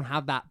girls don't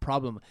have that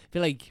problem. I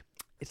feel like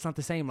it's not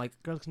the same.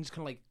 Like girls can just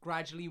kind of like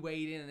gradually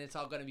wade in and it's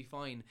all going to be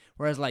fine.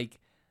 Whereas like,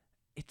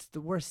 it's the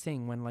worst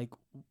thing when like,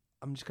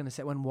 I'm just going to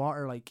say when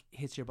water like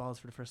hits your balls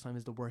for the first time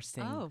is the worst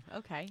thing. Oh,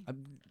 okay.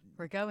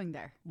 We're going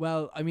there.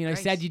 Well, I mean, I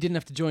Great. said you didn't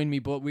have to join me,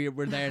 but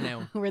we're there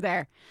now. We're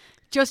there.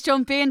 Just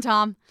jump in,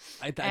 Tom.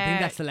 I think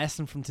that's the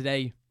lesson from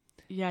today.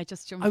 Yeah,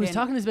 just jump I in. was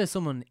talking this about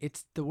someone.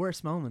 It's the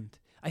worst moment.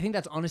 I think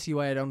that's honestly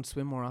why I don't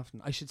swim more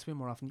often. I should swim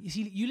more often. You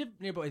see, you live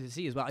nearby the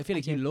sea as well. I feel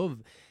like you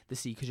love the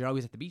sea because you're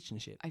always at the beach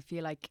and shit. I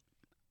feel like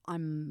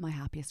I'm my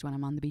happiest when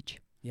I'm on the beach.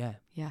 Yeah,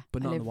 Yeah.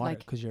 but I not in live the water like,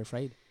 because you're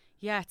afraid.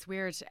 yeah, it's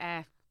weird.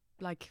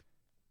 Like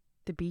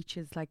the beach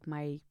is like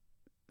my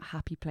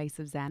happy place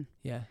of zen.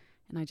 Yeah.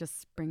 And I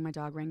just bring my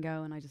dog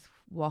Ringo and I just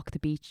walk the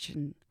beach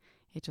and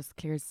it just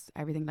clears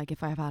everything. Like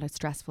if I've had a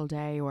stressful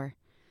day or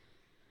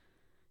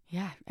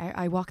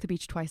I walk the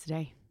beach twice a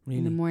day. Really?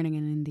 In the morning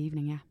and in the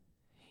evening, yeah.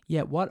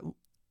 Yeah, what,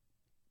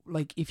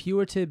 like, if you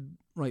were to,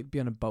 be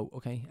on a boat,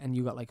 okay, and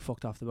you got, like,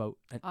 fucked off the boat,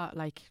 and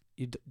Like,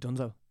 you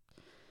donezo?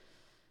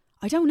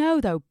 I don't know,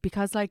 though,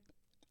 because, like,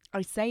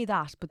 I say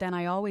that, but then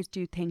I always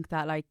do think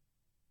that, like,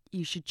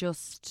 you should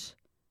just,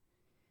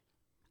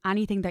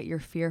 anything that you're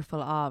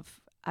fearful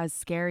of, as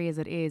scary as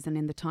it is, and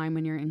in the time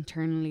when you're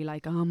internally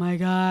like, oh my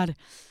God,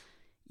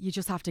 you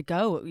just have to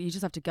go. You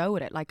just have to go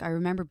with it. Like, I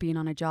remember being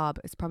on a job,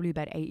 it's probably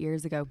about 8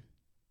 years ago,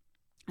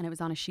 and it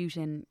was on a shoot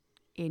in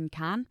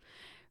Cannes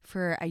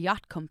for a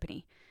yacht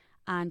company.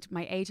 And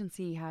my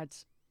agency had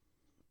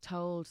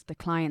told the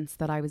clients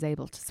that I was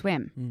able to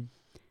swim. Mm.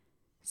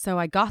 So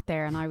I got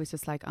there and I was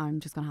just like, I'm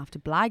just going to have to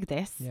blag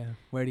this. Yeah,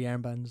 wear the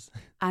armbands.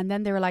 And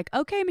then they were like,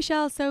 okay,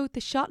 Michelle, so the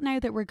shot now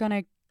that we're going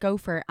to go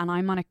for, and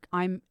I'm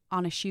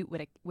on a shoot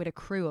with a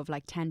crew of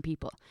like 10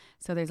 people.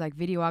 So there's like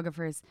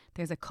videographers,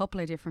 there's a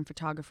couple of different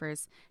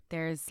photographers,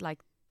 there's like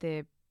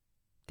the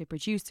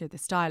producer, the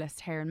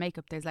stylist, hair and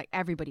makeup, there's like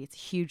everybody. It's a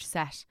huge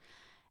set,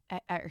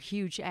 a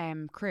huge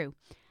crew.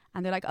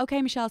 And they're like,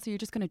 okay, Michelle, so you're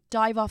just going to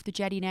dive off the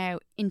jetty now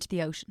into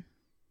the ocean.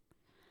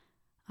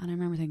 And I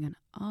remember thinking,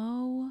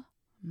 oh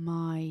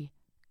my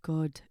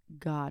good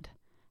God,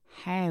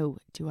 how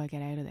do I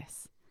get out of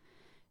this?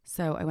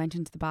 So I went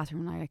into the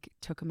bathroom and I like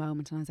took a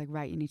moment and I was like,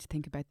 right, you need to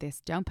think about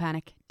this. Don't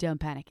panic. Don't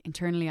panic.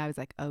 Internally, I was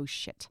like, oh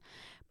shit.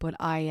 But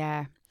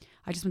I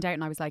just went out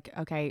and I was like,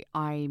 okay,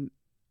 I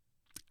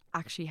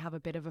actually have a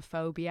bit of a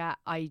phobia.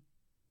 I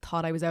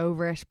thought I was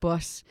over it,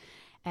 but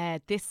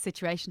this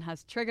situation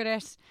has triggered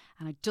it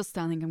and I just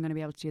don't think I'm going to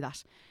be able to do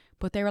that.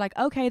 But they were like,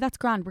 okay, that's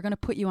grand. We're going to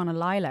put you on a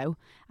lilo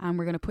and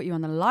we're going to put you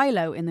on the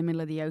lilo in the middle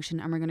of the ocean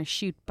and we're going to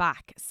shoot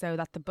back so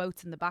that the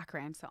boat's in the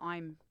background. So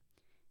I'm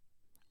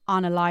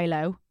on a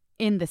lilo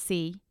in the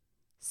sea,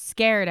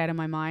 scared out of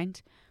my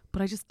mind,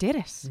 but I just did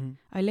it. Mm-hmm.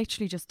 I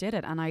literally just did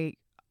it. And I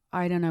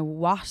don't know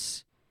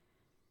what,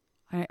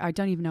 I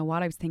don't even know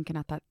what I was thinking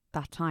at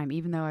that time,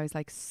 even though I was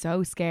like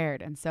so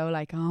scared and so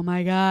like, oh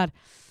my God,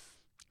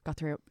 got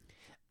through it.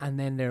 And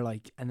then they're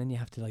like, and then you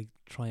have to like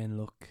try and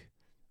look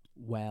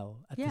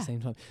well at the same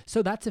time.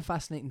 So that's a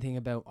fascinating thing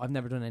about, I've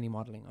never done any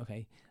modelling,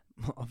 okay,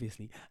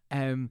 obviously.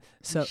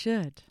 So you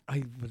should.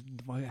 I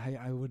would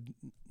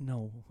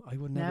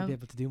never be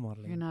able to do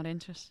modelling. You're not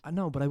interested. I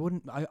know, but I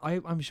wouldn't.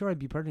 I'm sure I'd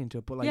be pretty into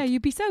it. But like, yeah,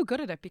 you'd be so good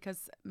at it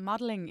because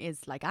modelling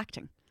is like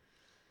acting.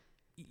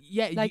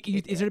 Yeah, like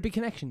is there a big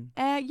connection?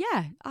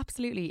 Yeah,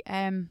 absolutely.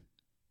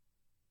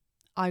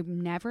 I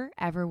never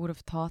ever would have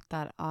thought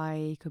that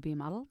I could be a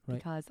model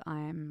because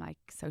I'm like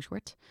so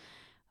short.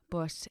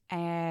 But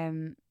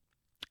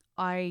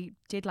I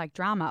did like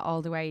drama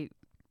all the way,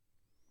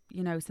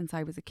 you know, since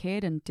I was a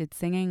kid, and did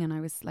singing, and I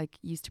was like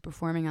used to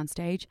performing on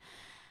stage.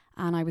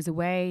 And I was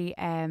away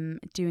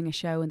doing a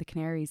show in the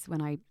Canaries.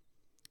 When I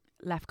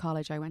left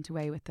college, I went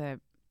away with a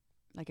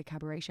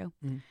cabaret show.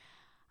 Mm.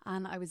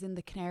 And I was in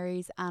the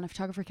Canaries and a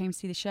photographer came to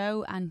see the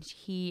show, and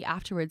he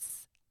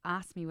afterwards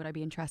asked me would I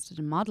be interested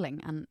in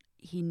modelling, and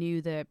he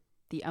knew the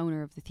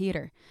owner of the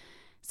theatre.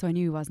 So I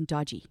knew he wasn't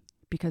dodgy,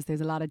 because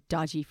there's a lot of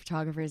dodgy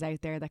photographers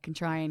out there that can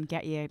try and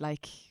get you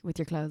like with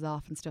your clothes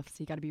off and stuff. So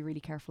you got to be really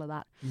careful of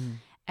that.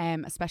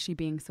 Especially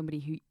being somebody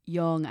who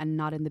young and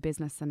not in the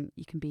business, and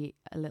you can be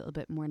a little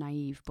bit more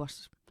naive.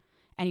 But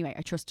anyway,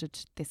 I trusted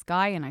this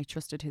guy and I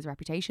trusted his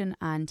reputation,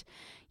 and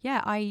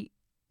yeah, I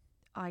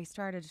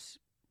started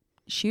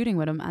shooting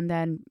with him, and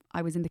then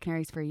I was in the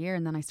Canaries for a year,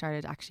 and then I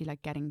started actually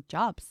like getting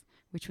jobs,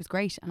 which was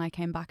great. And I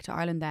came back to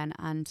Ireland then,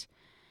 and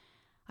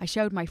I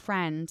showed my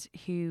friend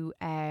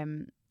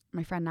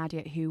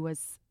Nadia, who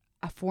was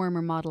a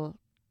former model.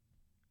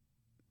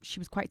 She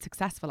was quite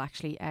successful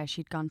actually.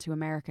 She'd gone to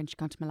America and she'd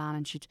gone to Milan,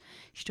 and she'd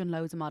done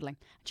loads of modelling.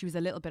 She was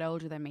a little bit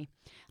older than me.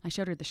 I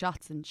showed her the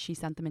shots and she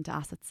sent them into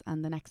Assets,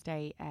 and the next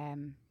day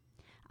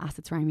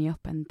Assets rang me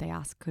up and they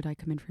asked could I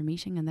come in for a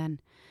meeting, and then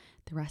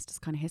the rest is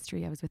kind of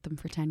history. I was with them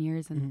for 10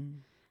 years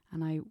and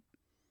I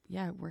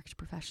worked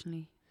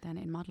professionally then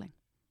in modelling.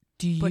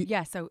 But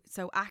yeah, so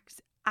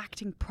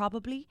acting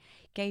probably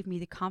gave me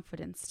the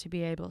confidence to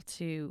be able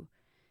to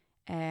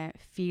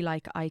feel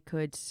like I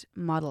could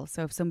model.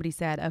 So if somebody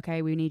said,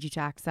 okay, we need you to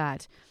act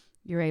sad,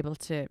 you're able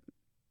to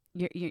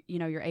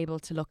you're able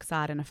to look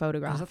sad in a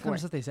photograph. Is that kind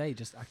of what they say,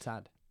 just act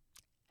sad?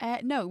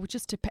 No, it would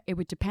just it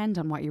would depend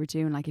on what you were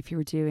doing. Like if you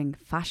were doing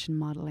fashion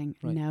modelling,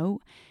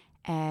 no.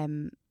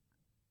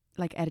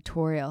 Like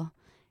editorial,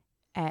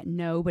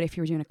 no. But if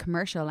you were doing a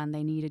commercial and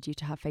they needed you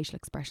to have facial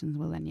expressions,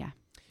 well then yeah.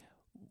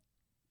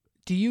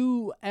 Do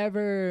you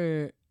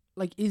ever,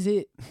 like, is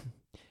it...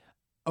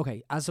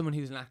 Okay, as someone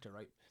who's an actor,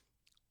 right,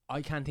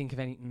 I can't think of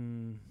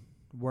anything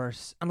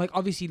worse. And, like,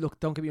 obviously, look,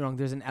 don't get me wrong,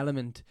 there's an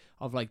element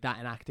of, like, that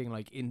in acting,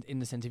 like, in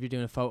the sense if you're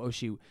doing a photo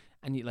shoot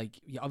and you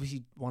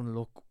obviously want to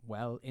look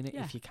well in it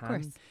if you can.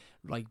 Of course.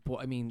 Like,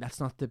 but, I mean, that's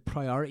not the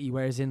priority,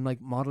 whereas in,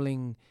 like,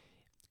 modelling,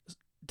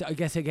 I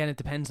guess, again, it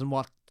depends on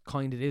what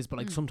kind it is, but,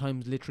 like,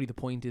 sometimes literally the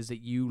point is that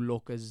you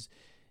look as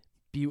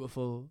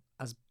beautiful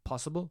as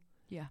possible.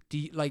 Yeah. Do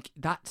you, like,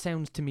 that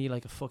sounds to me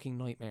like a fucking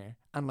nightmare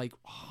and like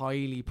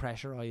highly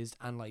pressurized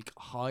and like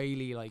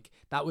highly like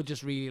that would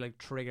just really like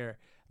trigger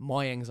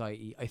my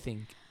anxiety, I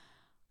think.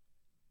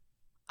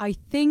 I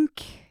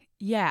think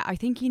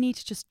you need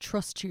to just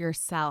trust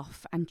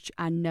yourself and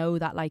know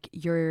that like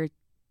you're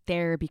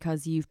there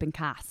because you've been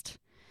cast.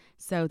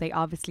 So they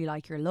obviously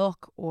like your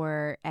look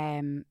or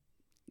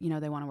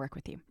they want to work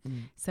with you.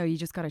 So you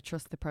just got to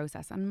trust the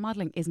process. And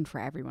modelling isn't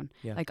for everyone.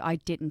 Yeah. Like I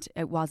didn't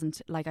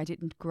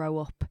grow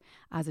up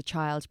as a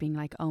child being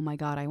like, oh my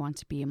God, I want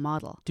to be a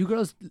model. Do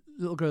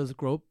little girls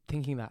grow up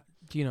thinking that?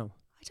 Do you know?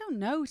 I don't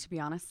know, to be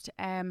honest.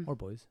 Or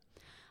boys?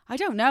 I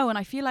don't know. And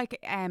I feel like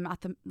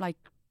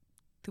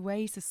the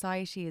way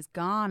society is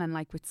gone and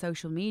like with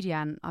social media,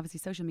 and obviously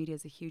social media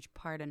is a huge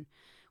part in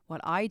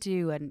what I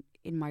do and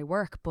in my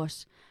work,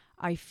 but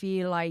I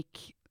feel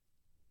like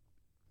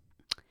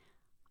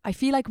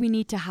we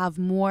need to have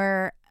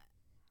more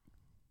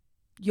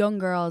young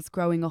girls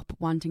growing up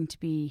wanting to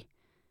be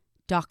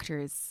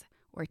doctors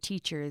or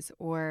teachers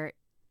or,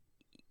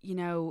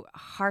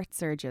 heart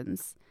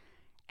surgeons,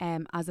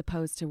 as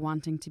opposed to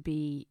wanting to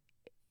be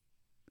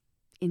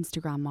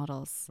Instagram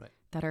models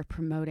that are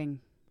promoting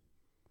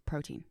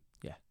protein.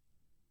 Yeah.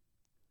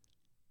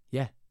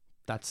 Yeah,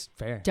 that's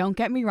fair. Don't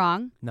get me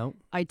wrong. No.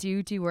 I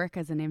do work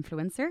as an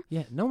influencer.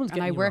 Yeah, no one's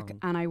getting wrong.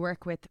 And I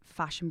work with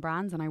fashion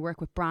brands and I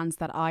work with brands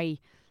that I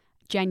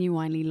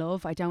genuinely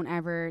love. I don't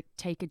ever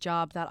take a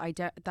job that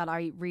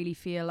I really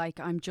feel like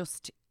I'm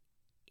just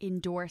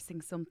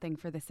endorsing something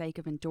for the sake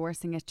of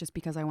endorsing it just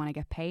because I want to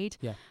get paid.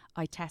 Yeah.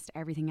 I test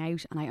everything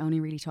out and I only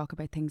really talk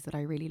about things that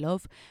I really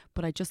love.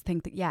 But I just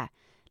think that,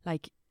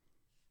 like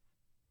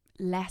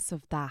less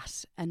of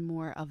that and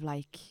more of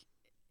like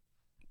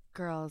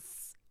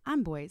girls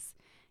and boys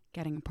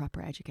getting a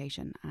proper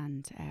education.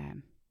 And I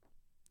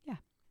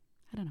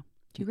don't know.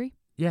 Do you agree?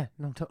 Yeah,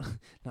 no,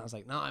 I was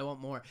like, no, I want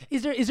more.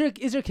 Is there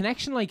a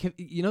connection? Like,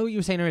 you know, you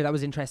were saying earlier that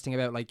was interesting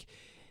about like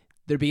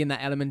there being that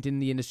element in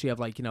the industry of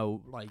like,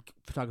 like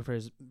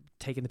photographers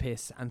taking the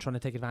piss and trying to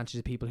take advantage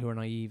of people who are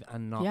naive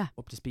and not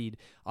up to speed.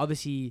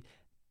 Obviously,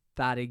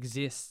 that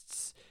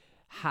exists.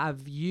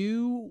 Have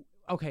you?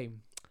 Okay,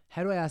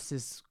 how do I ask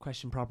this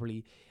question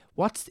properly?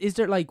 Have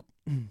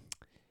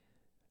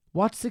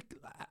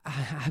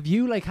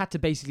you like had to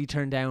basically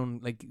turn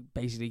down like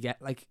basically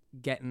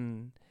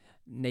getting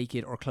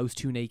naked or close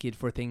to naked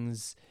for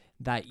things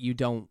that you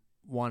don't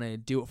want to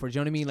do it for? Do you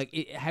know what I mean?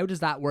 Like, how does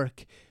that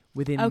work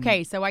within?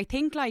 Okay, so I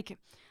think like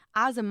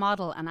as a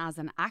model and as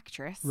an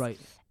actress, right,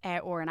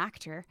 or an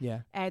actor,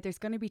 there's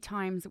going to be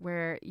times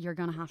where you're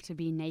going to have to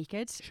be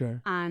naked.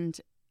 Sure. And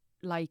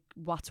like,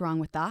 what's wrong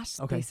with that?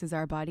 Okay. This is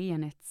our body,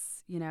 and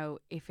it's,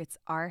 if it's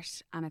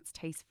art and it's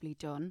tastefully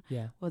done,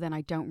 well, then I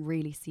don't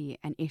really see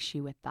an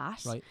issue with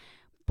that. Right.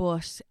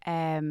 But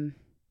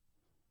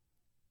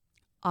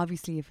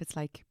obviously, if it's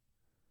like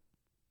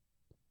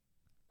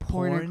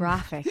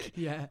pornographic,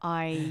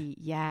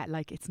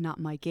 like it's not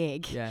my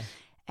gig. Yeah.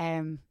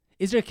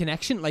 Is there a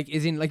connection? Like,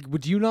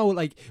 would you know,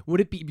 like,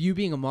 would it be, you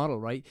being a model,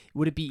 right?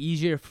 Would it be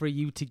easier for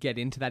you to get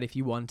into that if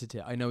you wanted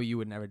to? I know you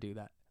would never do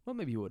that. Well,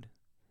 maybe you would.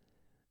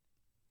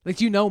 Like,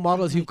 do you know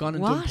models who've gone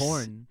and done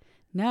porn?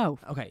 No.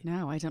 Okay.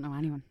 No, I don't know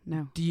anyone.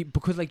 No. Do you,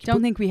 because like...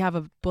 Don't think we have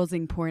a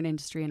buzzing porn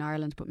industry in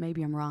Ireland, but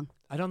maybe I'm wrong.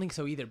 I don't think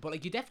so either. But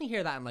like, you definitely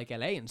hear that in like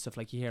LA and stuff.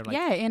 Like, you hear like...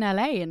 Yeah, in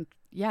LA. And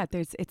yeah,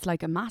 it's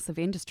like a massive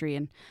industry.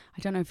 And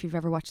I don't know if you've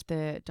ever watched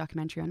the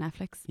documentary on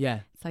Netflix. Yeah.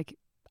 It's like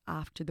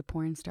After the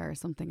Porn Star or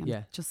something.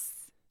 And just...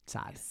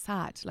 Sad.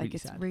 Sad. Like, really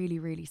it's sad. Really,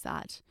 really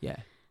sad. Yeah.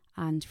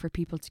 And for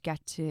people to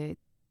get to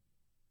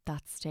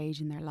that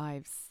stage in their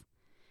lives,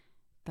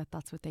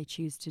 that's what they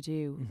choose to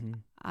do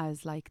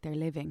as like their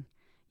living.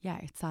 Yeah,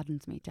 it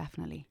saddens me,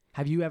 definitely.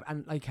 Have you ever,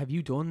 and like, have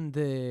you done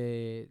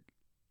the,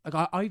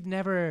 like, I've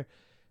never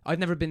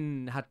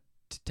had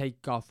to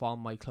take off all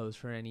my clothes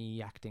for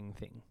any acting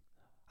thing.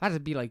 I had to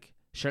be like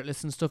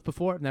shirtless and stuff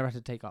before. I've never had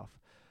to take off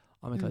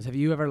all my clothes. Have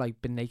you ever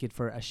like been naked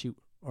for a shoot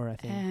or a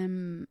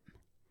thing?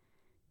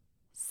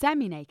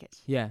 Semi-naked.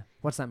 Yeah.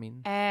 What's that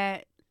mean?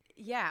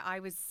 Yeah,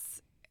 I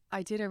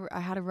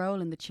had a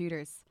role in The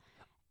Tudors,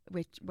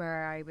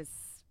 where I was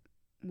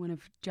one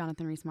of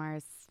Jonathan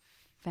Rhys-Meyer's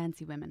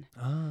fancy women.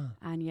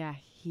 And yeah,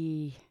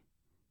 he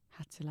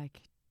had to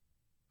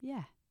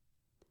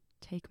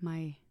take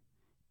my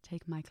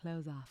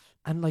clothes off.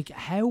 And like,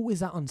 how is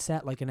that on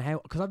set? Like, and how?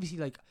 Because obviously,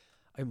 like,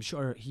 I'm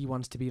sure he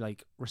wants to be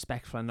like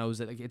respectful and knows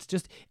that like it's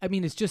just. I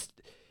mean, it's just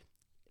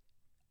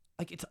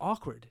like it's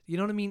awkward. You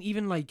know what I mean?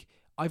 Even like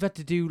I've had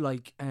to do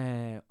like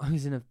I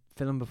was in a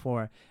film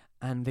before,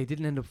 and they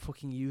didn't end up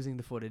fucking using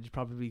the footage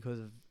probably because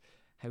of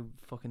how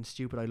fucking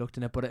stupid I looked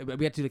in it. But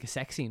we had to do like a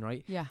sex scene,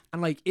 right? Yeah.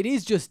 And like it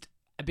is just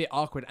a bit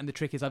awkward, and the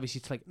trick is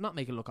obviously to like not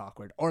make it look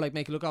awkward, or like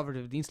make it look awkward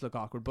if it needs to look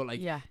awkward. But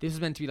like this is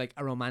meant to be like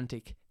a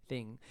romantic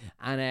thing,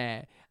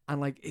 and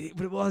like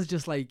but it was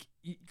just like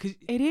cause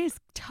it is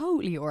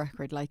totally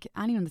awkward. Like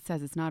anyone that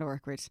says it's not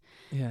awkward,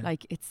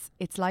 like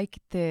it's like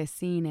the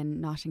scene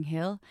in Notting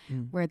Hill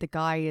where the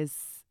guy is.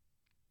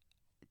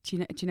 Do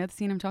you know the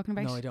scene I'm talking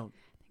about? No, I don't.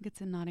 I think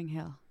it's in Notting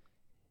Hill.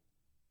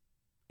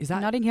 Is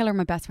that Notting Hill or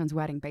My Best Friend's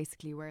Wedding,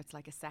 basically, where it's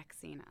like a sex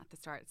scene at the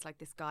start. It's like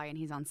this guy and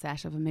he's on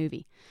set of a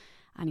movie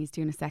and he's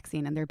doing a sex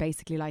scene, and they're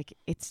basically like,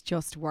 it's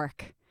just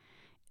work.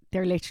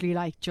 They're literally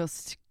like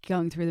just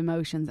going through the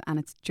motions, and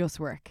it's just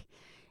work.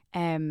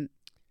 Yeah,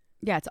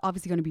 it's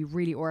obviously going to be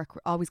really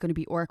awkward, always going to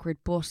be awkward,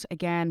 but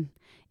again,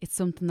 it's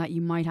something that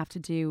you might have to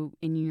do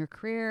in your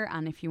career,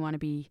 and if you want to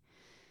be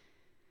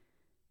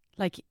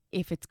like,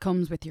 if it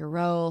comes with your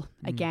role,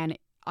 again,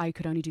 I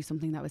could only do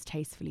something that was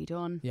tastefully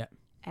done. Yeah.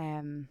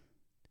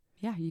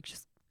 Yeah,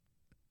 it's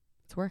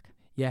work.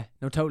 Yeah,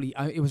 no, totally.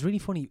 It was really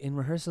funny in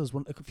rehearsals.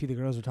 A few of the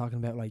girls were talking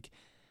about like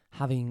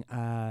having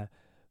a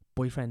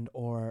boyfriend,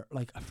 or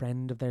like a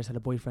friend of theirs had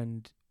a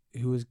boyfriend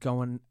who was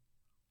going.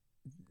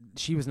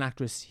 She was an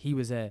actress. He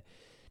was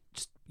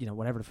just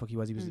whatever the fuck he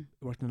was. He was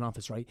working in an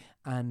office, right?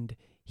 And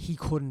he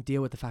couldn't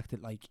deal with the fact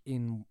that like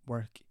in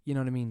work, you know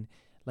what I mean?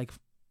 Like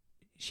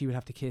she would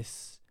have to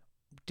kiss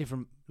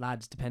different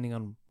lads depending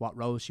on what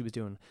roles she was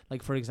doing.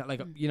 Like for example,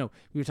 like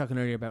we were talking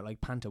earlier about like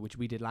Panto, which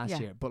we did last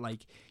year, but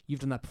like you've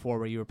done that before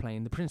where you were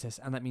playing the princess,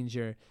 and that means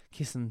you're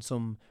kissing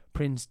some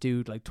prince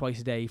dude like twice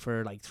a day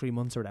for like 3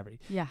 months or whatever.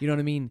 Yeah, you know what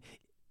I mean?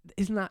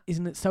 Isn't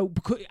it so?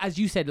 Because, as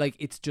you said, like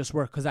it's just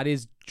work, because that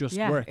is just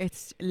work.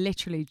 It's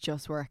literally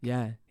just work.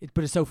 Yeah,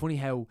 but it's so funny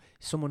how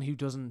someone who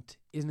isn't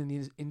in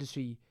the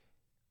industry.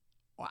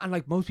 And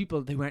like most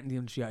people who aren't in the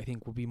industry, I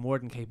think, will be more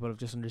than capable of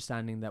just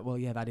understanding that, well,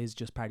 yeah, that is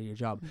just part of your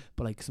job.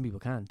 But like some people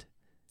can't.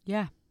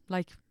 Yeah,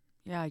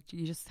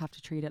 you just have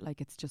to treat it like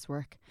it's just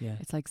work. Yeah,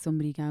 it's like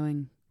somebody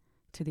going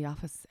to the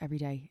office every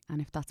day, and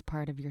if that's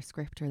part of your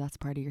script or that's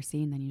part of your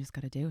scene, then you just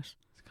got to do it.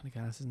 It's kind of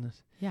gas, isn't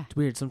it? Yeah, it's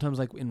weird. Sometimes,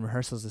 like in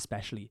rehearsals,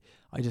 especially,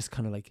 I just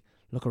kind of like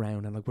look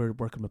around, and like we're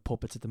working with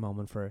puppets at the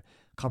moment for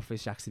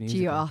Copperface Jackson musical.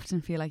 Do you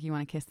often feel like you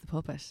want to kiss the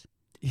puppet?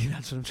 Yeah,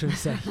 that's what I'm trying to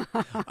say.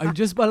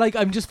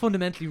 I'm just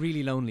fundamentally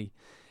really lonely.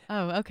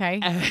 Oh, okay.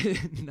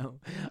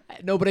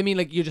 No, but I mean,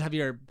 like, you just have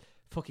your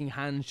fucking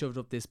hand shoved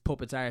up this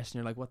puppet's arse, and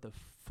you're like, what the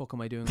fuck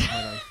am I doing with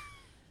my life?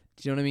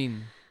 Do you know what I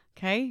mean?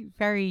 Okay,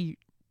 very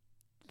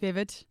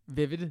vivid,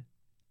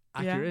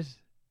 accurate.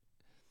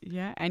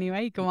 Yeah.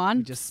 Anyway, go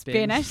on. Just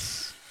spin it.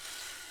 It's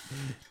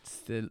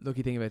the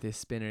lucky thing about this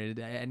spinner.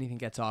 Anything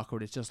gets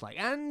awkward, it's just like,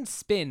 and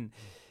spin.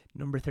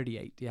 Number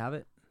 38. Do you have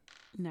it?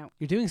 No.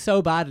 You're doing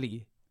so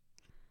badly.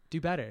 Do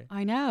better.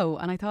 I know,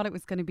 and I thought I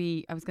was going to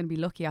be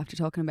lucky after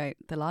talking about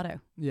the lotto.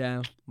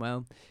 Yeah,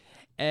 well,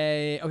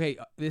 okay,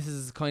 this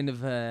is kind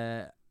of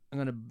I'm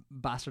going to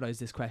bastardize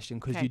this question,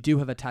 because you do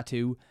have a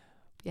tattoo.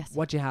 Yes.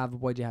 What do you have?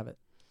 Why do you have it?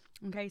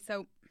 Okay,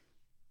 so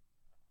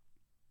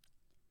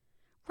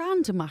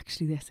random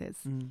actually this is.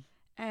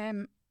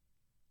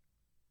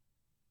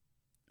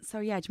 So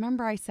yeah, do you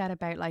remember I said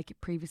about like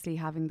previously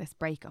having this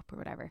breakup or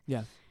whatever?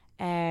 Yeah.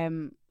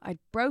 I'd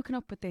broken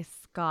up with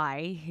this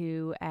guy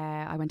who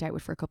I went out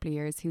with for a couple of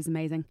years. He was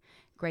amazing,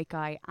 great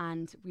guy,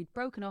 and we'd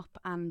broken up,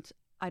 and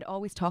I'd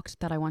always talked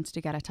that I wanted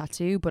to get a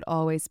tattoo, but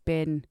always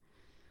been,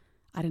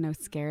 I don't know,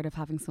 scared of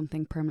having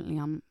something permanently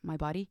on my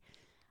body.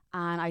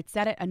 And I'd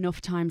said it enough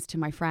times to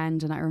my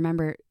friend, and I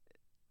remember,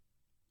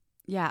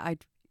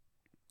 I'd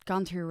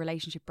gone through a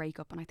relationship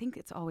breakup, and I think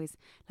it's always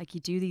like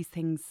you do these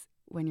things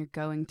when you're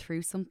going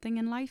through something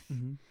in life,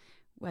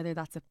 whether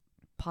that's a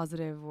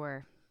positive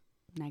or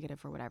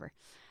negative or whatever.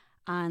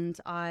 And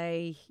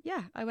I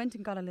went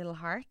and got a little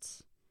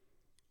heart,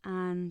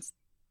 and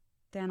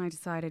then I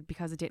decided,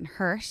 because it didn't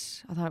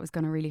hurt, I thought it was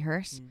going to really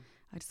hurt,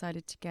 I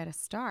decided to get a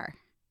star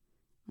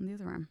on the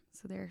other arm.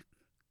 So they're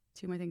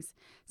two of my things.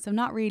 So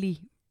not really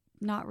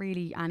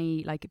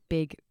any like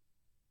big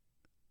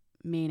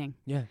meaning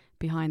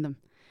behind them.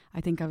 I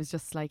think I was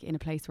just like in a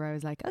place where I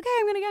was like, okay,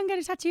 I'm going to go and get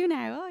a tattoo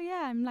now. Oh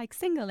yeah, I'm like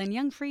single and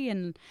young, free,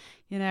 and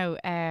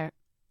a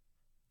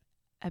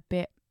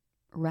bit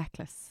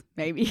reckless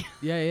maybe.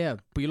 Yeah,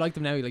 but you like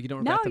them now, like you don't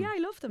regret them. I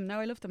love them.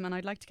 I love them, and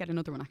I'd like to get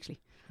another one actually.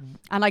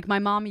 And like my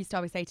mom used to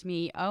always say to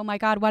me, oh my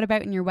god, what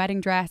about in your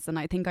wedding dress? And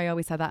I think I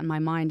always had that in my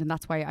mind, and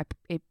that's why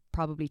it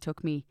probably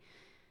took me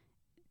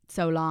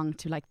so long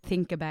to like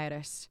think about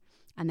it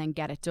and then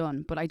get it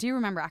done. But I do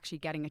remember actually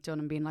getting it done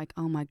and being like,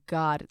 oh my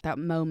God, that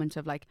moment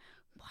of like,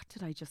 what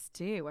did I just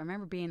do? I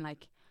remember being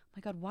like, oh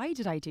my God, why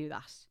did I do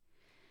that?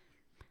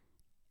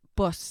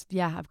 But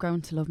yeah, I've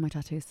grown to love my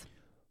tattoos.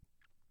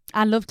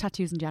 And love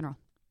tattoos in general.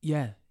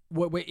 Yeah.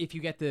 Wait, if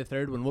you get the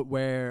third one,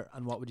 where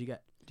and what would you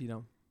get? Do you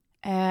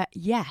know?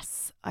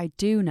 Yes, I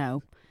do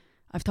know.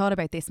 I've thought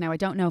about this now. I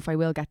don't know if I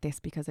will get this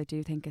because I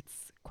do think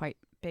it's quite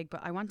big,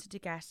 but I wanted to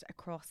get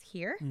across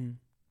here.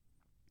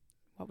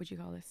 What would you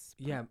call this?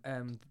 Yeah,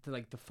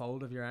 the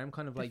fold of your arm,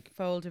 kind of The like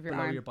fold of your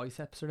below arm. your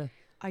biceps, sort of.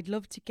 I'd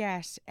love to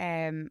get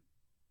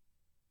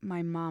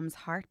my mom's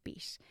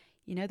heartbeat.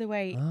 You know the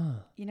way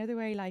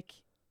like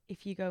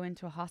if you go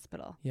into a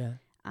hospital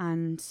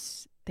and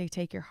they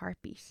take your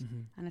heartbeat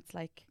and it's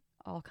like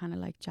all kind of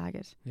like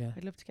jagged. Yeah.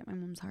 I'd love to get my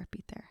mum's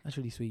heartbeat there. That's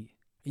really sweet.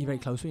 Are you very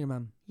close with your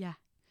mum? Yeah.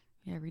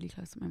 Yeah, really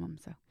close with my mum.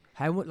 So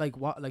how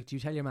do you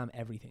tell your mum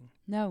everything?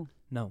 No,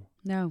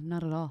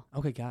 not at all.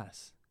 Okay,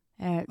 gas.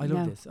 I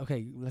love this.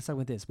 Okay, let's start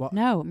with this. What?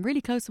 No, I'm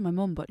really close with my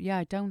mum, but yeah,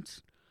 I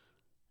don't.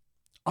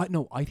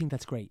 I think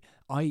that's great.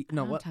 I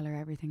don't tell her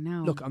everything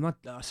now. Look, I'm not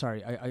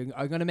sorry.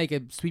 I'm gonna make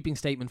a sweeping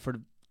statement for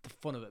the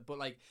fun of it, but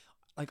like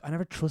I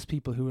never trust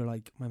people who are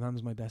like, my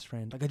mom's my best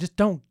friend. Like, I just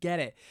don't get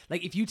it.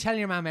 Like, if you tell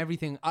your mom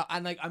everything,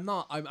 and like,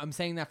 I'm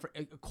saying that for,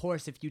 of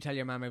course, if you tell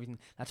your mom everything,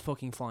 that's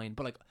fucking fine.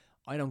 But like,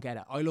 I don't get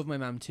it. I love my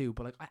mom too,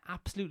 but like, I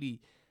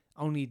absolutely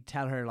only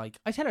tell her, like,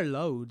 I tell her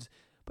loads,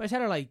 but I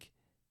tell her like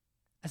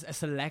a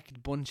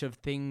select bunch of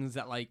things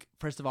that, like,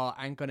 first of all,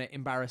 aren't gonna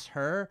embarrass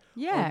her.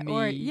 Yeah,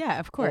 or yeah,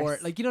 of course. Or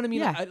like, you know what I mean?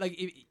 Yeah.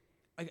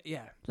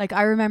 Yeah. Like,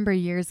 I remember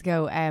years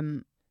ago,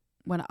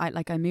 when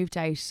I moved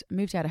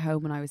out of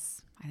home when I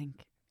was, I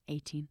think,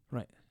 18.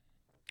 Right.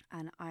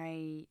 And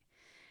I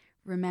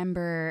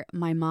remember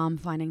my mom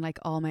finding like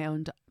all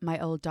my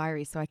old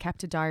diaries. So I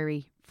kept a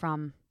diary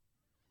from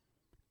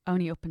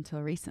only up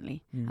until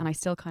recently, and I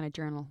still kind of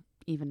journal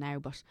even now.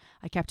 But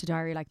I kept a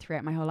diary like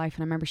throughout my whole life.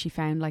 And I remember she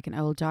found like an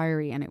old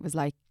diary, and it was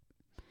like,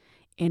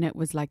 in it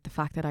was like the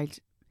fact that I'd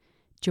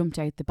jumped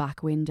out the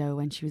back window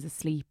when she was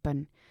asleep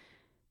and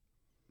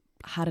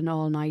had an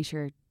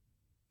all-nighter,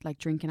 like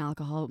drinking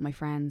alcohol with my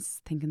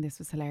friends, thinking this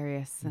was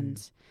hilarious,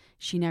 and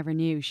she never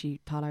knew. She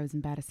thought I was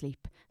in bed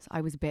asleep. So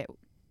I was a bit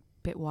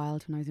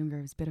wild when I was younger.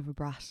 I was a bit of a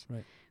brat.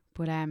 Right.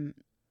 But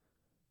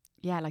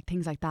yeah, like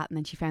things like that. And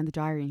then she found the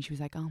diary and she was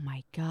like, "Oh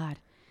my God,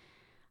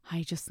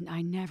 I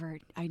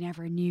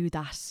never knew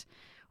that."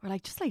 Or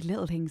like just like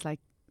little things like,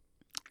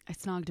 I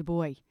snogged a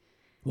boy.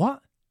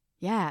 What?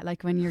 Yeah,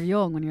 like when you're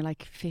young, when you're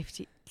like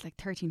 50, like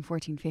 13,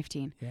 14,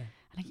 15. Yeah. And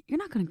like, you're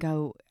not going to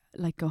go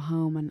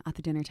home and at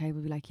the dinner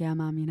table be like, "Yeah,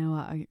 Mom, you know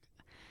what? I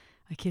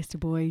kissed a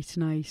boy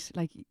tonight."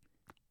 Like,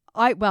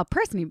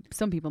 personally,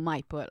 some people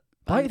might, but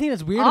I think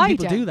it's weird when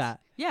people do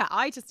that. Yeah,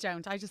 I just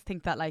don't. I just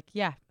think that, like,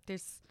 yeah,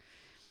 there's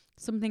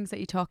some things that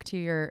you talk to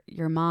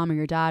your mom or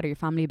your dad or your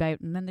family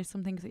about, and then there's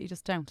some things that you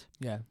just don't.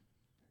 Yeah.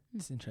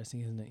 It's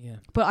interesting, isn't it? Yeah.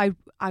 But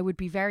I would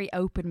be very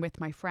open with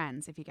my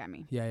friends, if you get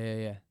me.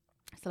 Yeah.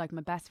 So like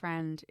my best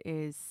friend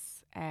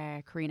is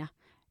Karina,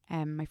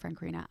 my friend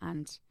Karina,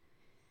 and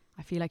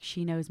I feel like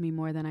she knows me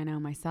more than I know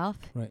myself.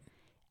 Right.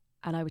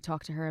 And I would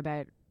talk to her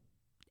about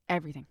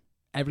everything.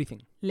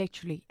 Everything.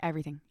 Literally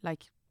everything.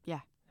 Like, yeah.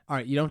 All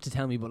right, you don't have to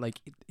tell me, but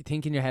like,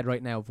 think in your head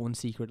right now of one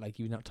secret like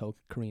you've not told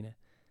Karina.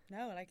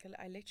 No, like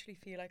I literally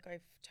feel like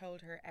I've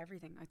told her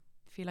everything. I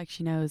feel like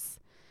she knows.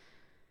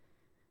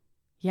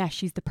 Yeah,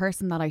 she's the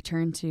person that I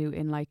turn to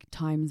in like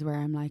times where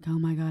I'm like, "Oh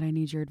my God, I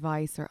need your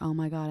advice," or "Oh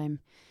my God, I'm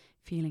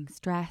feeling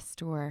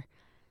stressed," or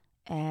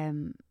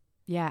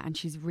yeah, and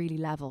she's really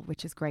level,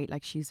 which is great.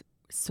 Like, she's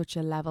such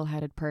a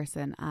level-headed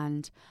person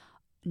and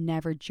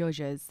never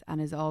judges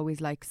and is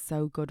always like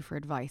so good for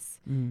advice.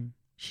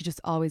 She just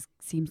always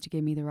seems to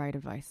give me the right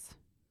advice.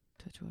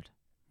 Touch wood.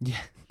 Yeah.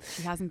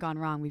 She hasn't gone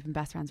wrong. We've been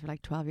best friends for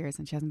like 12 years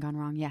and she hasn't gone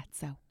wrong yet,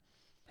 so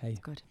hey,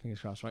 it's good.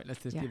 Fingers crossed. Right,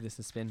 let's just give this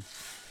a spin.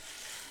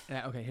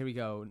 Okay, here we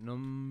go.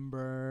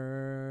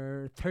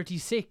 Number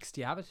 36.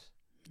 Do you have it?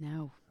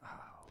 No. Oh,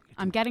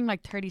 I'm getting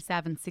like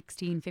 37,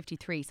 16,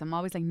 53, so I'm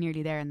always like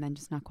nearly there and then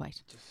just not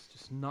quite.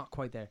 Just not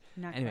quite there.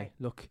 Not anyway,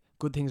 quite. Look,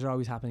 good things are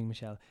always happening,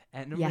 Michelle.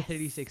 Number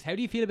 36. How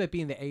do you feel about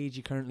being the age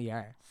you currently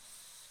are?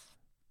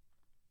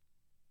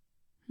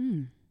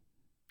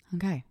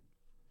 Okay.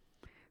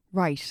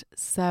 Right.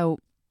 So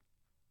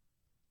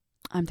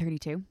I'm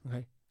 32.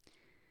 Okay.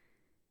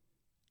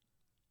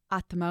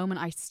 At the moment,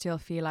 I still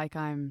feel like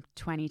I'm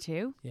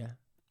 22.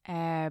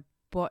 Yeah.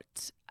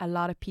 But a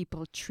lot of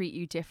people treat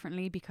you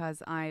differently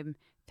because I'm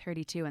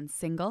 32 and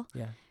single.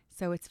 Yeah.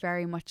 So it's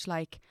very much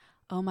like,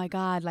 "Oh my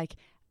God, like,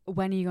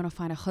 when are you going to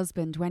find a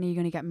husband? When are you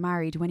going to get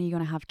married? When are you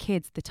going to have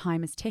kids? The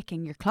time is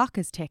ticking. Your clock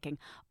is ticking."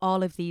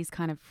 All of these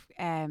kind of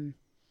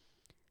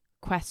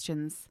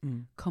questions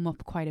come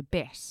up quite a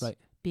bit, right,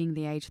 being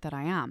the age that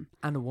I am.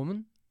 And a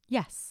woman?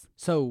 Yes.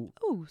 So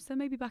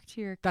maybe back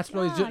to your... That's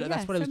what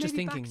I was just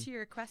thinking. Back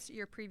to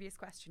your previous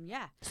question,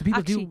 yeah. So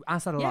people do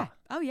ask that a lot.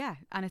 Oh, yeah.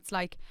 And it's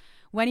like,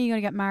 when are you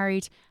going to get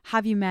married?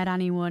 Have you met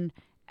anyone?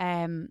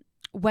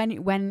 when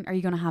are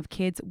you going to have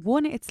kids?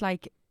 One, it's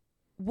like,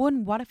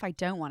 what if I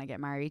don't want to get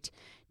married?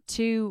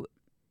 Two,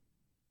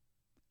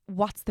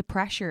 what's the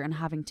pressure in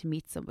having to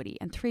meet somebody?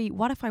 And three,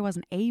 what if I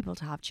wasn't able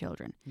to have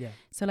children? Yeah.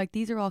 So like,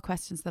 these are all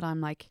questions that I'm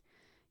like,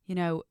 you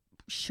know,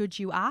 should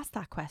you ask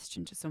that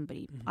question to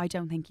somebody? I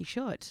don't think you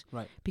should.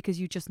 Right. Because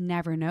you just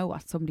never know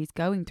what somebody's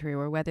going through,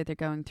 or whether they're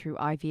going through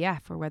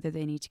IVF, or whether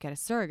they need to get a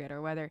surrogate,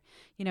 or whether,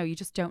 you know, you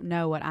just don't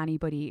know what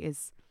anybody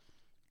is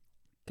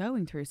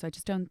going through. So I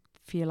just don't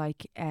feel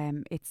like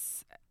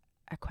it's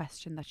a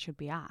question that should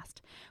be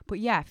asked. But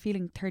yeah,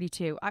 feeling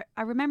 32,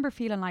 I remember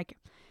feeling like,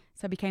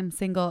 so I became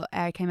single,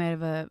 I came out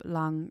of a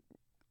long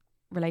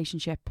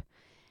relationship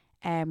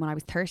when I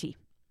was 30.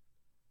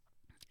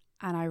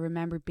 And I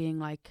remember being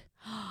like,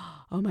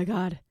 oh my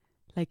God,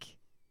 like,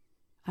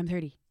 I'm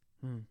 30.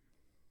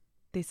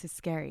 This is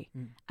scary.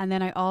 And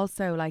then I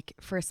also, like,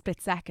 for a split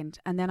second,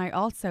 and then I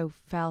also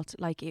felt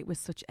like it was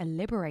such a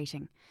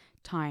liberating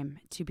time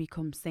to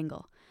become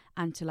single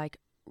and to like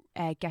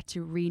get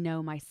to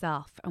re-know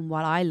myself and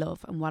what I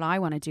love and what I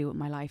want to do with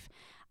my life,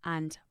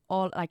 and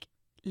all, like,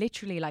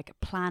 literally like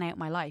plan out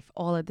my life,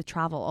 all of the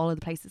travel, all of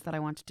the places that I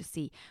wanted to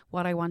see,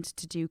 what I wanted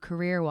to do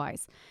career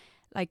wise.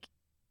 Like,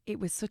 it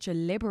was such a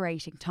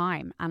liberating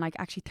time. And like,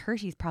 actually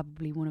 30 is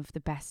probably one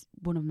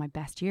of my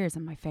best years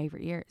and my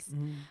favorite years.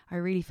 I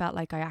really felt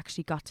like I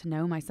actually got to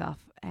know myself.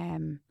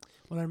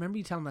 Well, I remember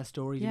you telling that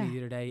story to me the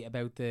other day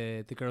about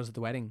the girls at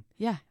the wedding.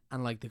 Yeah.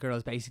 And like the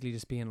girls basically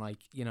just being like,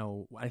 you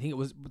know, I think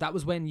that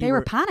was when they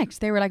were panacked.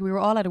 They were like, we were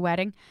all at a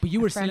wedding. But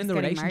you were still in the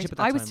relationship at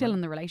that time. I was still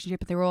in the relationship,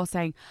 but they were all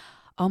saying,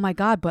 oh my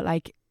God, but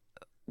like,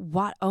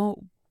 what?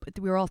 Oh, but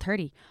we were all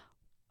 30.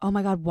 Oh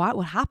my God, what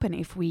would happen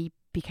if we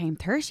became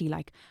 30?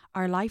 Like,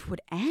 our life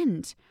would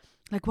end.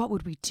 Like, what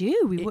would we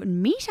do? We wouldn't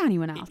meet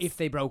anyone else. If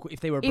they broke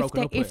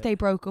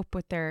up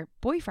with their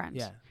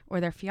boyfriend or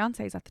their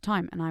fiancés at the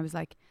time. And I was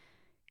like,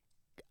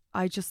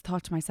 I just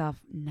thought to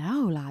myself,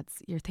 no,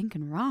 lads, you're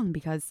thinking wrong,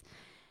 because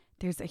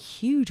there's a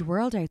huge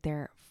world out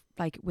there,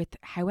 like, with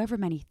however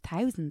many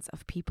thousands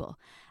of people,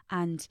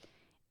 and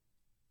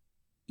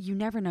you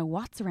never know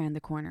what's around the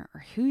corner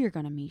or who you're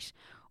going to meet,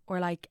 or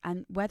like,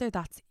 and whether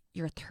that's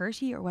you're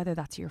 30 or whether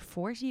that's you're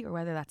 40 or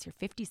whether that's you're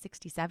 50,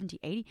 60, 70,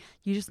 80,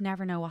 you just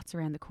never know what's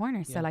around the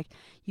corner. So like,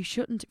 you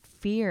shouldn't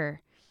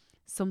fear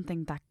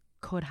something that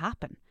could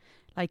happen.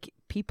 Like,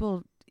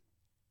 people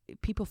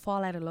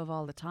fall out of love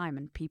all the time,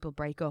 and people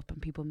break up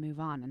and people move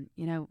on, and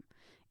you know,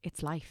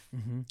 it's life.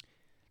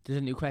 There's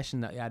a new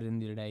question that you added in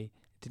the other day.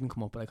 It didn't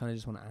come up, but I kind of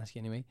just want to ask you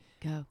anyway.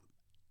 Go.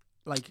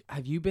 Like,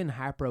 have you been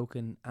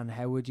heartbroken, and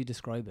how would you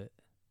describe it?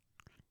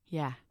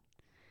 Yeah,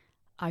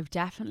 I've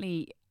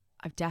definitely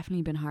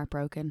been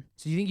heartbroken.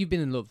 So you think you've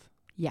been in love?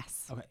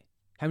 Yes. Okay.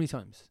 How many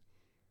times?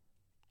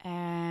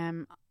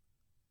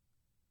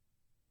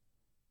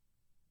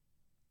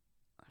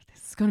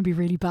 This is going to be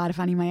really bad if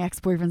any of my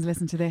ex-boyfriends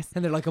listen to this.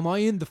 And they're like, am I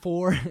in the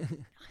 4? I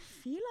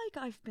feel like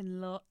I've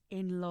been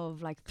in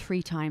love like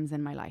 3 times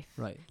in my life.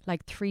 Right.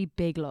 Like 3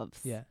 big loves.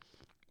 Yeah.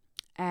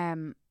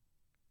 And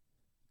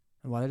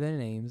what are their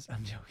names?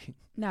 I'm joking.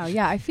 No,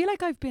 yeah. I feel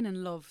like I've been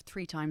in love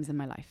 3 times in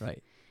my life.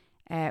 Right.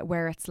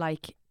 Where it's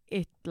like,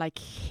 it like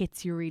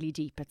hits you really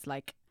deep. It's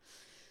like,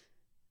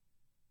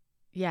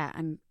 yeah.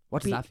 And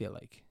what does that feel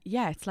like?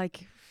 Yeah, it's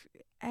like,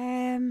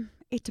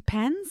 it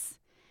depends.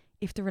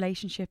 If the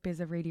relationship is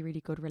a really,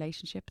 really good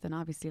relationship, then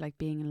obviously like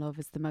being in love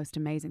is the most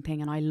amazing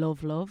thing. And I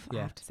love love. I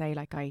have to say,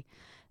 like, I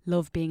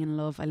love being in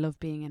love. I love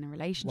being in a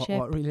relationship.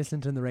 What were you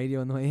listening to on the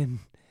radio on the way in?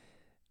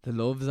 The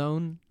Love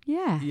Zone?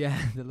 Yeah. Yeah,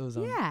 the Love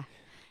Zone. Yeah.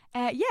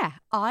 Yeah,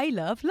 I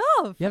love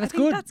love. Yeah, that's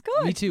good. That's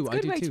good. Me too. It's a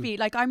good way to be.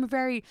 Like,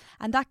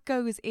 and that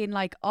goes in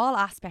like all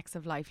aspects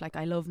of life. Like,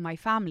 I love my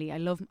family. I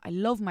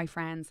love my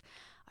friends.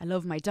 I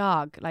love my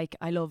dog. Like,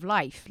 I love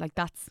life. Like,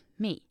 that's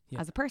me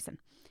as a person.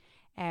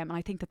 And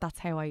I think that that's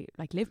how I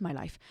like live my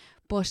life.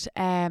 But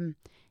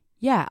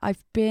yeah,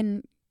 I've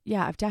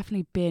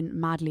definitely been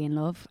madly in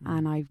love,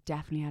 and I've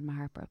definitely had my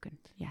heart broken.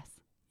 Yes.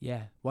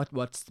 Yeah.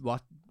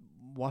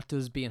 What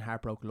does being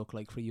heartbroken look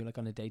like for you, like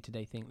on a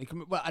day-to-day thing? Like,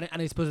 well, and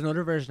I suppose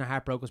another version of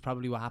heartbroken was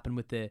probably what happened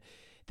with the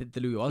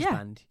Louis Oz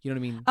band. You know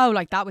what I mean? Oh,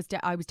 like that was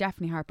I was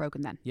definitely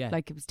heartbroken then. Yeah,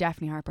 like it was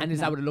definitely heartbroken. And is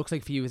that what it looks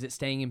like for you? Is it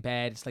staying in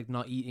bed? It's like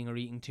not eating or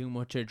eating too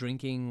much, or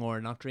drinking or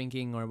not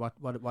drinking, or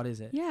what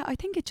is it? Yeah, I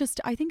think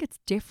it's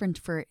different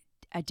for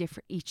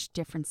each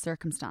different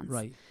circumstance.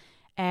 Right.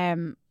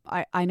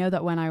 I know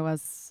that when I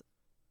was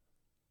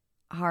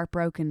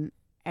heartbroken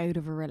out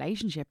of a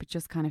relationship, it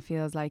just kind of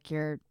feels like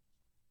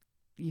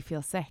you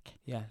feel sick.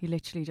 Yeah. You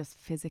literally just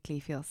physically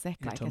feel sick.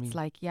 Your like tummy. It's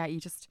like,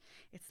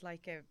 it's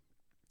like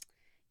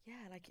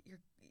you're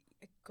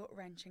a gut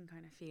wrenching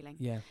kind of feeling.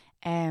 Yeah.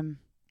 And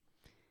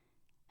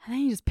then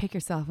you just pick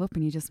yourself up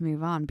and you just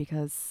move on,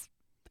 because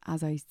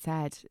as I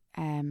said,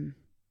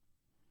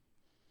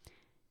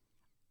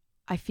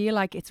 I feel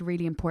like it's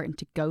really important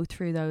to go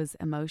through those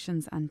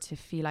emotions and to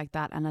feel like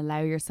that and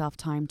allow yourself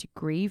time to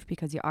grieve,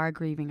 because you are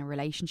grieving a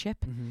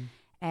relationship.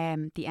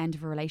 Mm-hmm. The end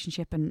of a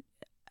relationship, and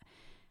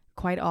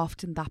quite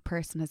often that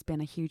person has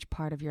been a huge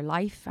part of your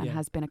life and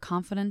has been a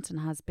confidant and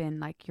has been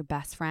like your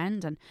best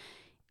friend. And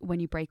when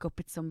you break up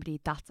with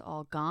somebody, that's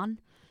all gone.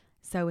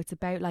 So it's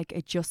about like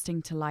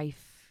adjusting to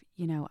life,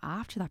 you know,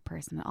 after that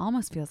person. It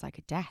almost feels like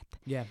a death.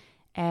 Yeah.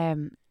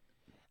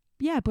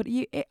 Yeah, but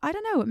I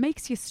don't know, it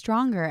makes you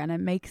stronger, and it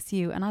makes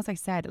you, and as I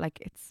said,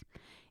 like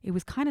it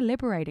was kind of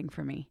liberating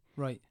for me.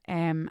 Right.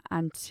 And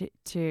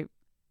to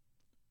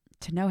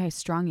know how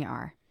strong you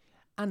are.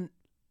 And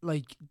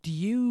like,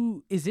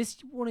 is this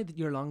one of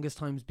your longest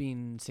times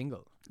being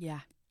single?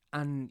 Yeah.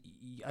 And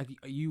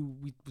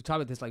we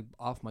talked about this like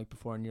off mic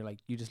before, and you're like,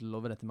 you just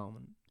love it at the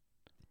moment.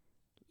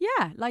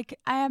 Yeah, like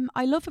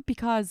I love it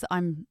because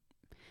I'm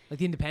like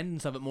the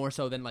independence of it more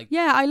so than like.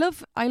 Yeah, I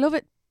love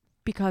it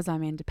because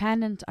I'm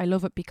independent. I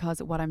love it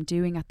because of what I'm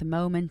doing at the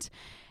moment.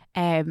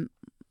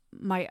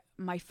 My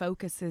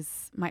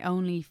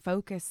only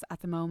focus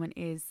at the moment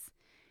is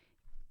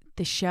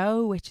the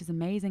show, which is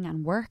amazing,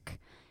 and work.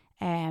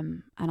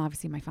 And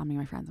obviously my family,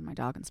 my friends, and my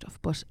dog and stuff.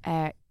 But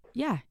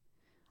yeah,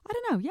 I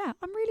don't know. Yeah,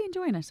 I'm really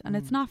enjoying it, and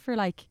it's not for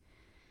like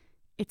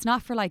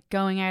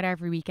going out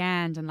every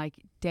weekend and like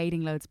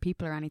dating loads of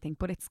people or anything.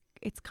 But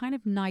it's kind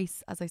of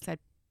nice, as I said,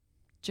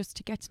 just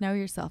to get to know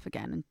yourself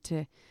again, and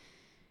to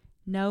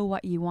know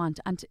what you want,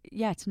 and to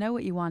know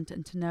what you want,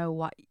 and to know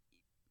what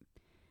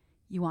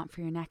you want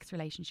for your next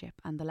relationship,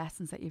 and the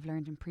lessons that you've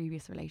learned in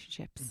previous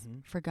relationships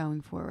for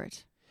going forward.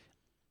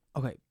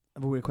 Okay, I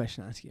have a weird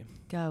question to ask you.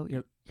 Go.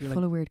 You're full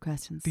like, of weird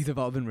questions. These have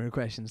all been weird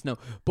questions. No,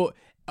 but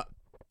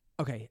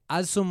okay,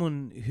 as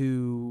someone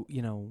who,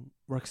 you know,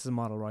 works as a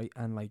model, right,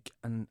 and like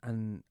and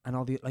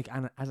all the like,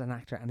 and as an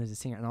actor and as a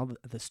singer and all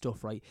the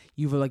stuff, right,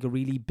 you've like a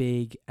really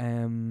big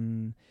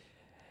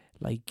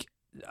like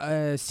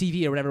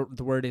CV or whatever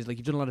the word is. Like,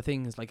 you've done a lot of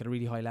things like at a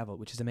really high level,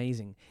 which is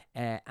amazing.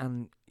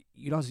 And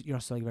you're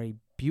also like a very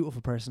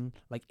beautiful person,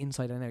 like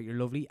inside and out. You're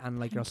lovely, and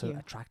like you're also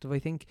attractive, I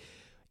think.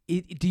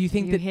 Do you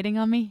think Are you hitting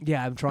on me?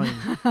 Yeah, I'm trying.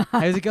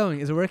 How's it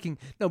going? Is it working?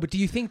 No, but do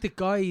you think that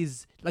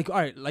guys like, all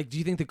right, like, do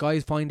you think that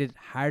guys find it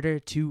harder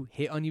to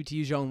hit on you, to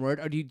use your own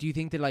word, or do you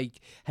think that, like,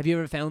 have you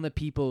ever found that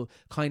people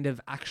kind of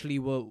actually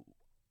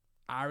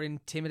are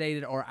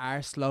intimidated or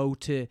are slow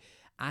to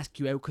ask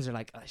you out because they're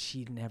like, oh,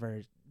 she'd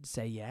never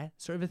say yeah,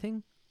 sort of a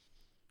thing?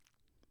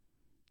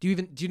 Do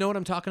you know what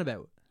I'm talking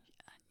about?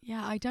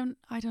 Yeah, I don't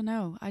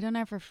know. I don't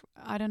ever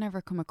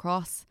come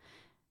across.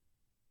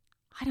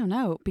 I don't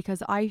know,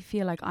 because I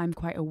feel like I'm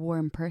quite a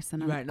warm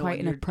person and quite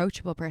an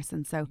approachable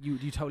person. So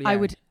you totally I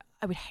are.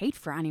 I would hate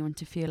for anyone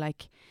to feel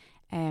like,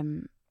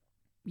 you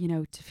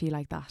know, to feel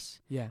like that.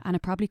 Yeah. And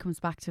it probably comes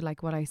back to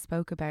like what I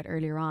spoke about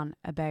earlier on,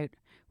 about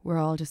we're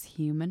all just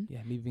human.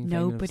 Yeah, me being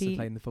famous to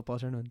play in the football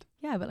tournament.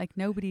 Yeah, but like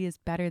nobody is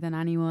better than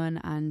anyone,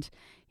 and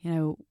you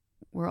know,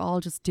 we're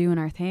all just doing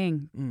our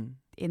thing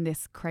in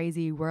this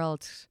crazy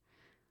world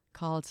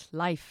called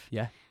life.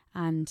 Yeah.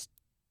 And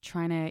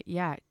trying to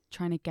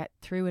get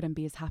through it and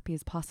be as happy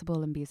as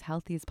possible and be as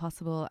healthy as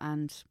possible,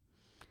 and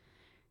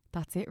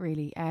that's it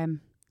really.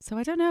 So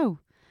I don't know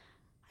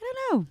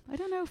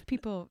if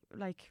people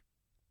like,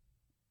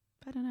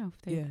 I don't know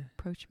if they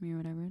approach me or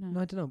whatever.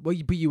 I don't know. Well,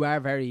 but you are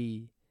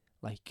very,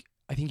 like,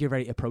 I think you're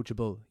very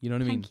approachable, you know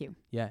what I mean? Thank you.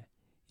 Yeah,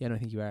 no, I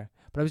think you are.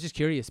 But I was just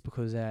curious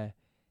because yeah,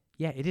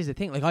 it is a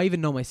thing. Like, I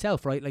even know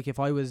myself, right? Like, if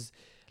I was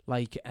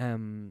like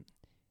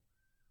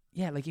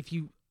like if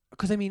you,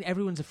 because I mean,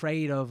 everyone's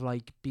afraid of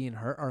like being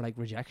hurt or like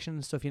rejection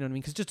and stuff, you know what I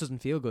mean? Because it just doesn't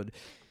feel good.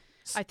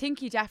 I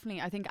think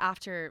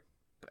after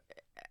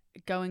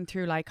going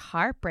through like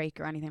heartbreak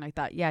or anything like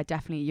that, yeah,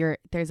 definitely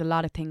there's a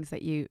lot of things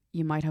that you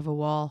might have a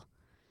wall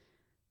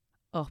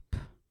up.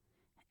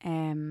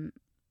 Yeah,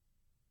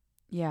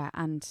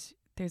 and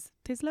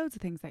there's loads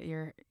of things that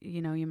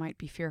you might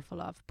be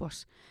fearful of,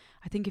 but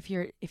I think if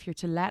you're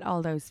to let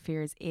all those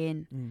fears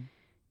in,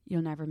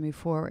 you'll never move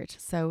forward.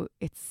 So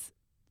it's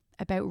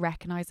about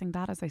recognizing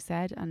that, as I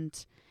said,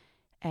 and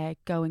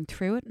going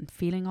through it and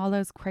feeling all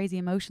those crazy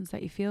emotions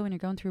that you feel when you're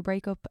going through a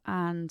breakup,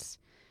 and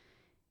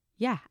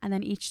and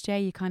then each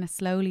day you kind of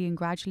slowly and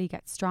gradually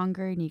get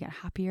stronger and you get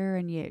happier,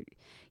 and you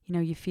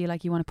feel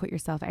like you want to put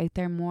yourself out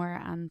there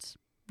more, and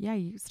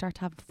you start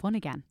to have fun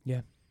again.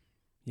 Yeah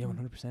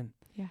 100%.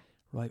 Yeah.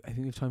 Right, I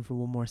think we have time for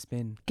one more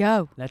spin.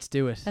 Go. Let's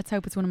do it. Let's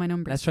hope it's one of my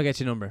numbers. Let's try to get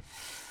your number.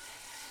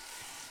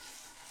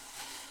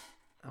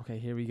 Okay,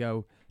 here we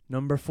go.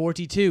 Number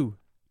 42.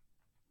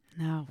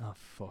 No. Oh,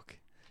 fuck.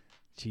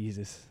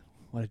 Jesus.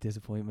 What a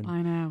disappointment.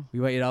 I know. We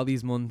waited all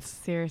these months.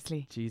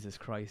 Seriously. Jesus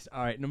Christ.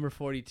 All right, number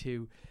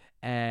 42.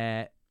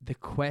 The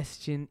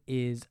question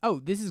is... Oh,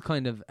 this is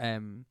kind of...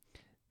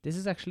 this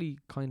is actually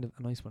kind of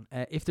a nice one.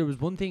 If there was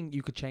one thing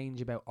you could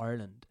change about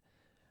Ireland,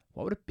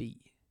 what would it be?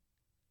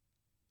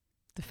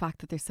 The fact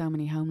that there's so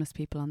many homeless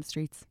people on the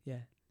streets. Yeah.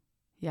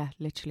 Yeah,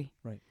 literally.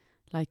 Right.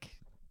 Like,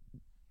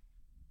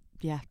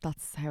 yeah,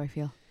 that's how I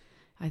feel.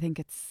 I think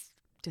it's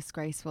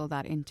disgraceful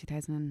that in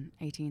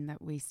 2018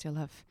 that we still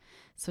have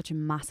such a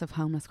massive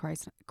homeless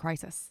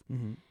crisis.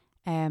 Mm-hmm.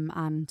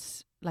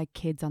 And like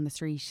kids on the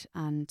street,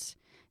 and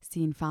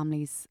seeing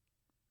families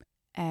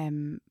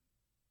of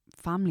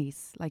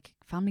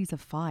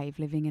 5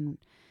 living in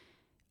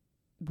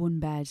one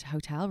bed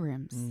hotel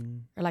rooms,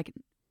 or like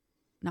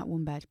not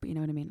one bed, but you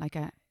know what I mean, like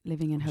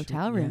living in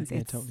hotel rooms.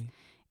 Yeah, totally.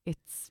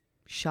 It's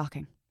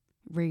shocking,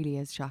 really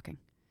is shocking.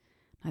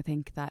 I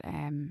think that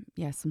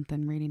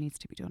something really needs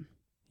to be done.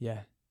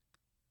 Yeah,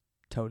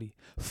 totally.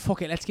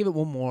 Fuck it, let's give it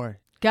one more.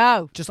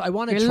 Go. Just I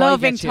want to You're try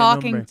loving get you a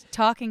number.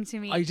 talking to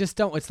me. I just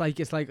don't. It's like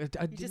you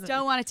just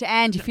don't want it to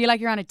end. You feel like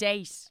you're on a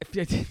date.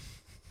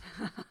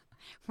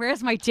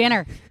 Where's my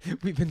dinner?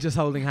 We've been just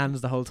holding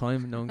hands the whole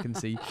time. No one can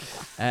see.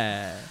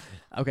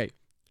 Okay,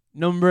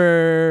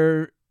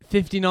 number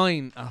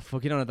 59. Oh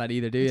fuck, you don't have that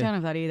either, do you? I don't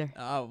have that either.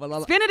 Oh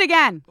well, spin it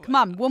again. Come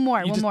on, one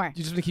more. You just want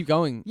to keep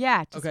going.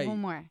 Yeah, just okay.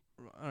 one more.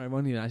 All right, I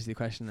won't even ask you the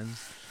question. Then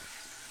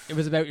it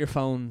was about your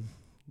phone.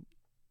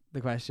 The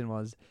question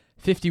was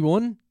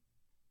 51.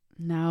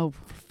 No.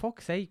 For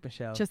fuck's sake,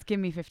 Michelle. Just give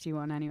me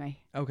 51 anyway.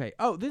 Okay.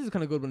 Oh, this is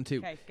kind of a good one too.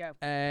 Okay, go.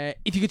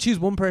 If you could choose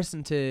one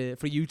person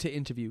for you to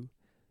interview,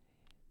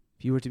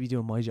 if you were to be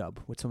doing my job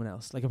with someone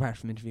else, like apart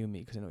from interviewing me,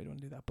 because I know you don't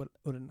want to do that, but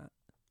other than that,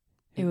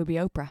 it would be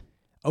Oprah.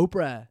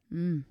 Oprah.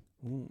 Ooh,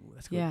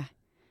 that's good. Yeah.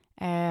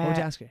 What would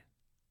you ask her?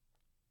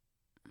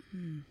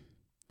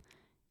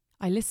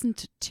 I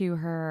listened to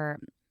her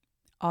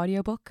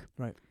audiobook.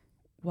 Right.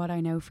 What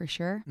I Know for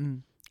Sure.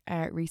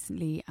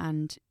 Recently,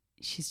 and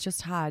she's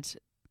just had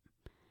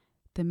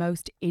the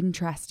most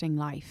interesting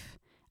life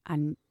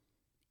and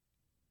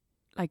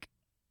like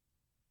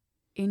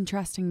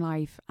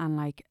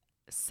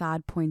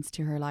sad points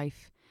to her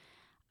life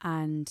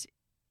and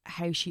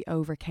how she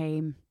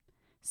overcame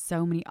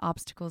so many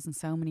obstacles and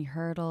so many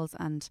hurdles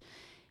and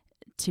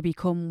to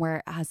become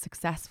as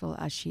successful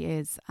as she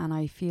is. And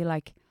I feel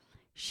like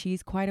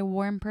she's quite a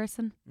warm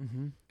person.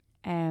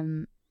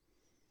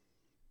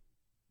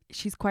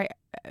 She's quite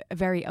a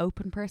very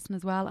open person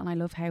as well, and I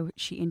love how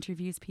she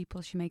interviews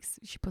people. She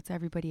puts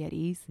everybody at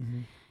ease,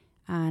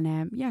 and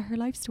her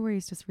life story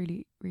is just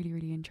really, really,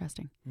 really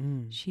interesting.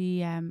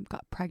 She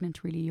got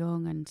pregnant really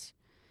young, and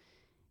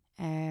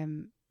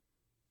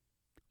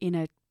in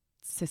a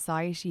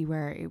society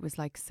where it was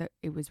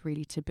it was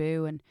really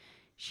taboo, and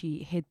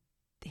she hid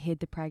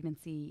the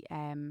pregnancy.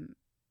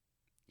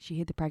 She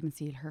hid the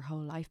pregnancy her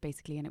whole life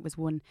basically, and it was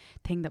one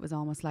thing that was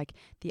almost like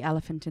the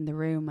elephant in the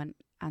room,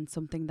 and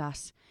something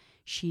that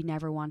she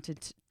never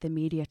wanted the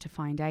media to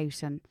find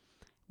out. And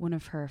one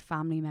of her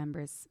family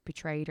members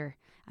betrayed her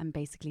and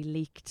basically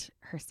leaked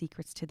her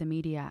secrets to the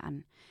media,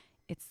 and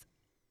it's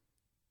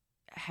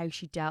how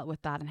she dealt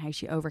with that and how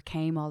she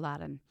overcame all that.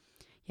 And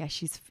yeah,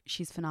 she's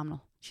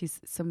phenomenal.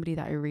 She's somebody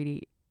that I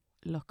really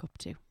look up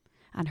to,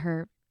 and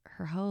her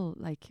whole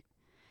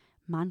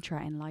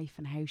mantra in life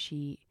and how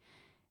she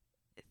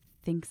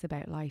thinks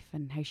about life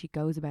and how she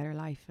goes about her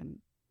life, and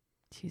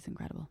she's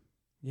incredible.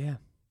 Yeah,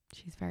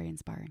 she's very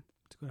inspiring.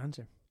 It's a good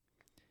answer.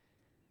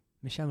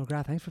 Michele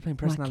McGrath, thanks for playing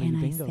personality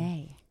bingo. What can I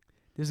say?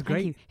 This is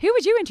great. Who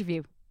would you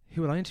interview?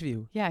 Who would I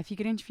interview? Yeah, if you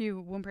could interview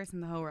one person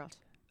in the whole world.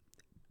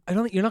 I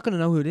don't think you're not going to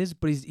know who it is,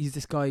 but he's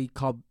this guy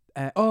called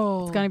it's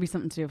going to be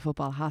something to do with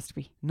football. Has to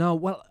be. No,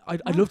 well,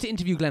 I'd love to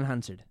interview Glenn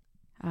Hansard.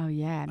 Oh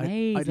yeah,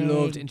 amazing. I'd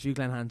love to interview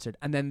Glenn Hansard.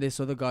 And then this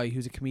other guy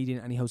who's a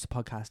comedian and he hosts a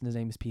podcast and his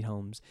name is Pete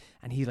Holmes,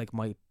 and he's like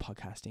my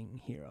podcasting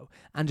hero.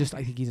 And just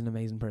I think he's an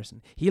amazing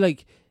person. He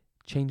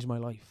changed my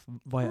life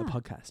via a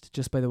podcast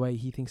just by the way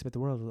he thinks about the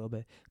world a little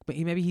bit. But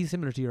he's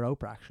similar to your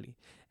Oprah actually.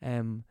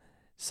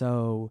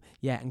 So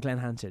yeah, and Glenn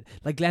Hansard.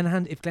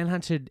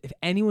 If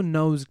anyone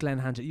knows Glenn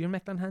Hansard, you ever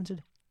met Glenn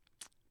Hansard?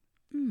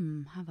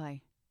 Have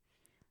I?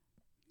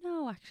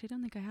 No, actually, I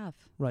don't think I have.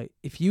 Right.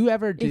 If you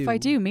ever do... If I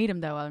do meet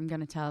him, though, I'm going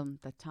to tell him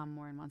that Tom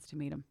Moran wants to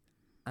meet him.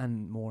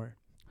 And more.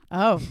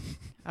 Oh,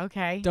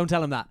 okay. Don't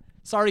tell him that.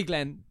 Sorry,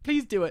 Glenn.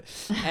 Please do it.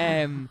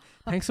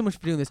 Thanks so much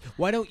for doing this.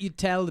 Why don't you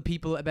tell the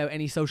people about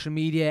any social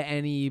media,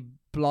 any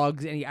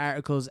blogs, any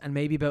articles, and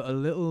maybe about a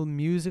little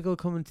musical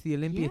coming to the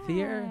Olympia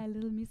Theatre? Yeah, a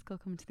little musical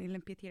coming to the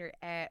Olympia Theatre.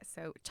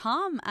 So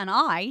Tom and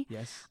I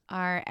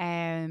are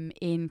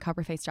in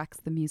Copperface Jacks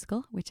the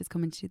Musical, which is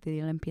coming to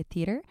the Olympia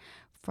Theatre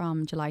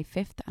from July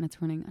 5th, and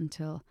it's running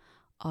until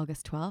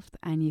August 12th.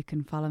 And you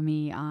can follow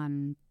me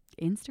on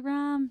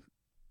Instagram,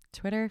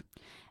 Twitter,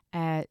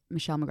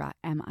 Michele McGrath,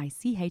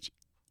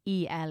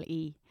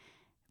 MICHELE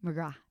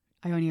McGrath.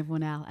 I only have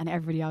one L, and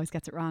everybody always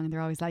gets it wrong, and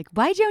they're always like,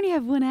 why do you only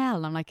have one L?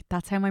 And I'm like,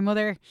 that's how my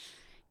mother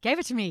gave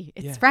it to me.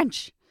 It's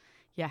French.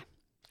 Yeah.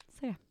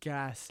 So yeah.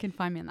 Gas. You can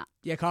find me on that.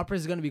 Yeah,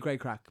 Coppers is going to be great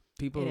crack.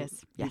 It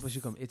is. Yes. People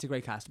should come. It's a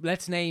great cast.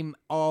 Let's name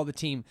all the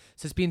team.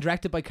 So it's being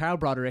directed by Carl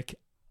Broderick.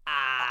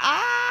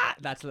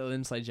 That's a little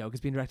inside joke.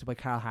 It's being directed by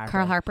Carl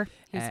Harper.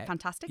 He's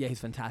fantastic. Yeah,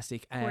 he's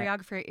fantastic.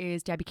 Choreographer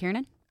is Debbie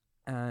Kiernan.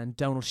 And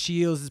Donald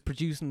Shields is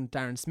producing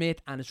Darren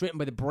Smith, and it's written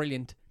by the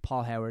brilliant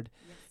Paul Howard,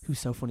 who's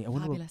so funny.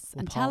 Fabulous.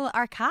 And tell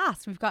our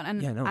cast. We've got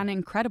an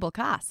incredible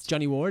cast.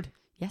 Johnny Ward.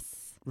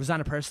 Yes.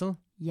 Rosanna Purcell.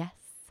 Yes.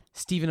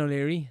 Stephen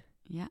O'Leary.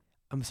 Yeah.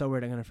 I'm so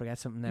worried I'm going to forget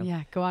something now.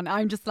 Yeah, go on.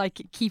 I'm just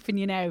keeping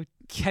you now.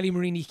 Kelly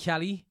Marini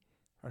Kelly.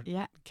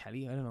 Yeah.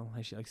 Kelly, I don't know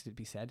how she likes it to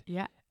be said.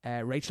 Yeah.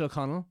 Rachel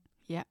O'Connell.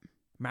 Yeah.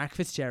 Mark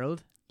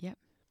Fitzgerald. Yeah.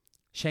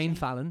 Shane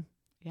Fallon.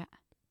 Yeah.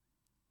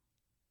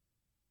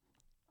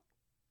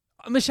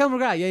 Michele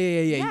McGrath. Yeah.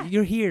 Yeah.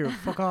 You're here.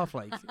 Fuck off.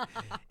 Like,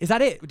 is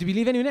that it? Did we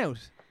leave anyone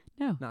out?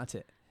 No, No, that's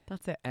it.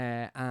 that's it.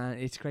 And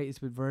it's great.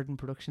 It's with Verdant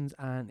Productions,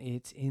 and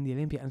it's in the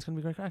Olympia, and it's gonna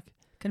be great crack.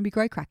 Gonna be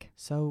great crack.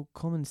 So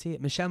come and see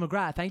it. Michele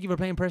McGrath, thank you for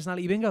playing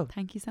Personality Bingo.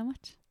 Thank you so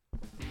much.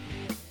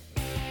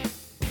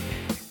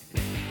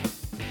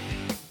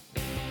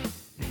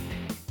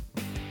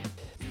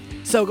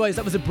 So guys,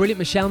 that was a brilliant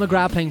Michele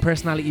McGrath playing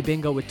Personality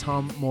Bingo with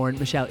Tom Moran.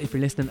 Michele, if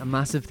you're listening, a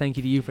massive thank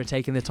you to you for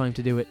taking the time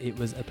to do it. It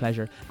was a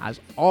pleasure, as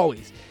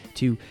always,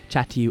 to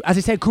chat to you. As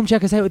I said, come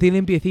check us out at the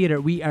Olympia Theatre.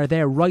 We are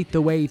there right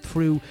the way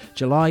through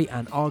July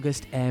and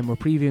August, and we're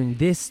previewing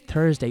this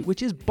Thursday,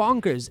 which is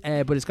bonkers,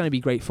 but it's going to be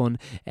great fun.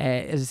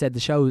 As I said, the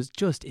show is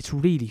just, it's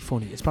really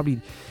funny. It's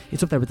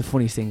up there with the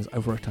funniest things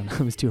I've worked on.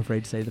 I was too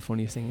afraid to say the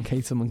funniest thing in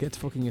case someone gets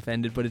fucking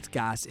offended, but it's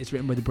gas. It's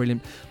written by the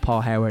brilliant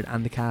Paul Howard,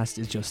 and the cast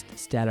is just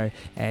stellar.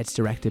 It's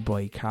directed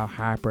by Carl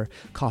Harper.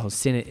 Cathal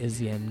Sinnott is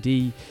the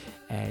MD.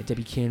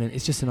 Debbie Kiernan.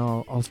 It's just an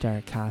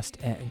all-star cast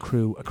and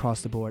crew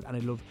across the board, and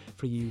I'd love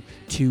for you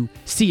to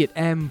see it.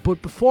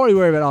 But before we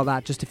worry about all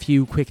that, just a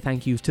few quick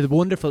thank yous to the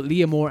wonderful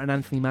Leah Moore and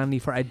Anthony Manley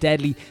for our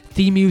deadly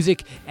theme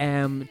music,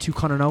 to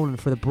Conor Nolan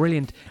for the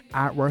brilliant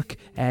artwork,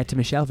 to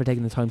Michelle for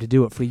taking the time to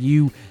do it, for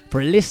you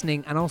for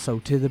listening, and also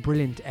to the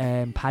brilliant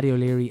Paddy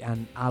O'Leary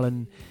and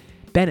Alan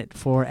Bennett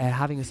for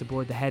having us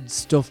aboard the Head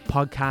Stuff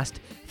podcast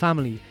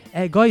family.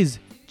 Guys,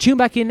 tune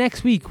back in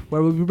next week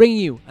where we'll be bringing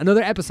you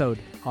another episode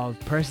of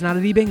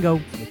Personality Bingo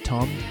with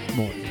Tom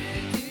Moran.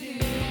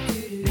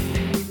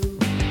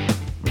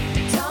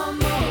 Tom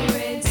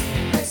Moran's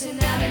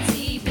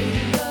Personality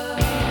Bingo.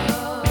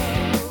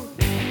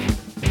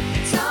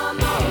 Tom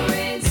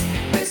Moran's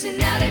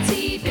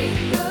Personality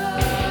Bingo.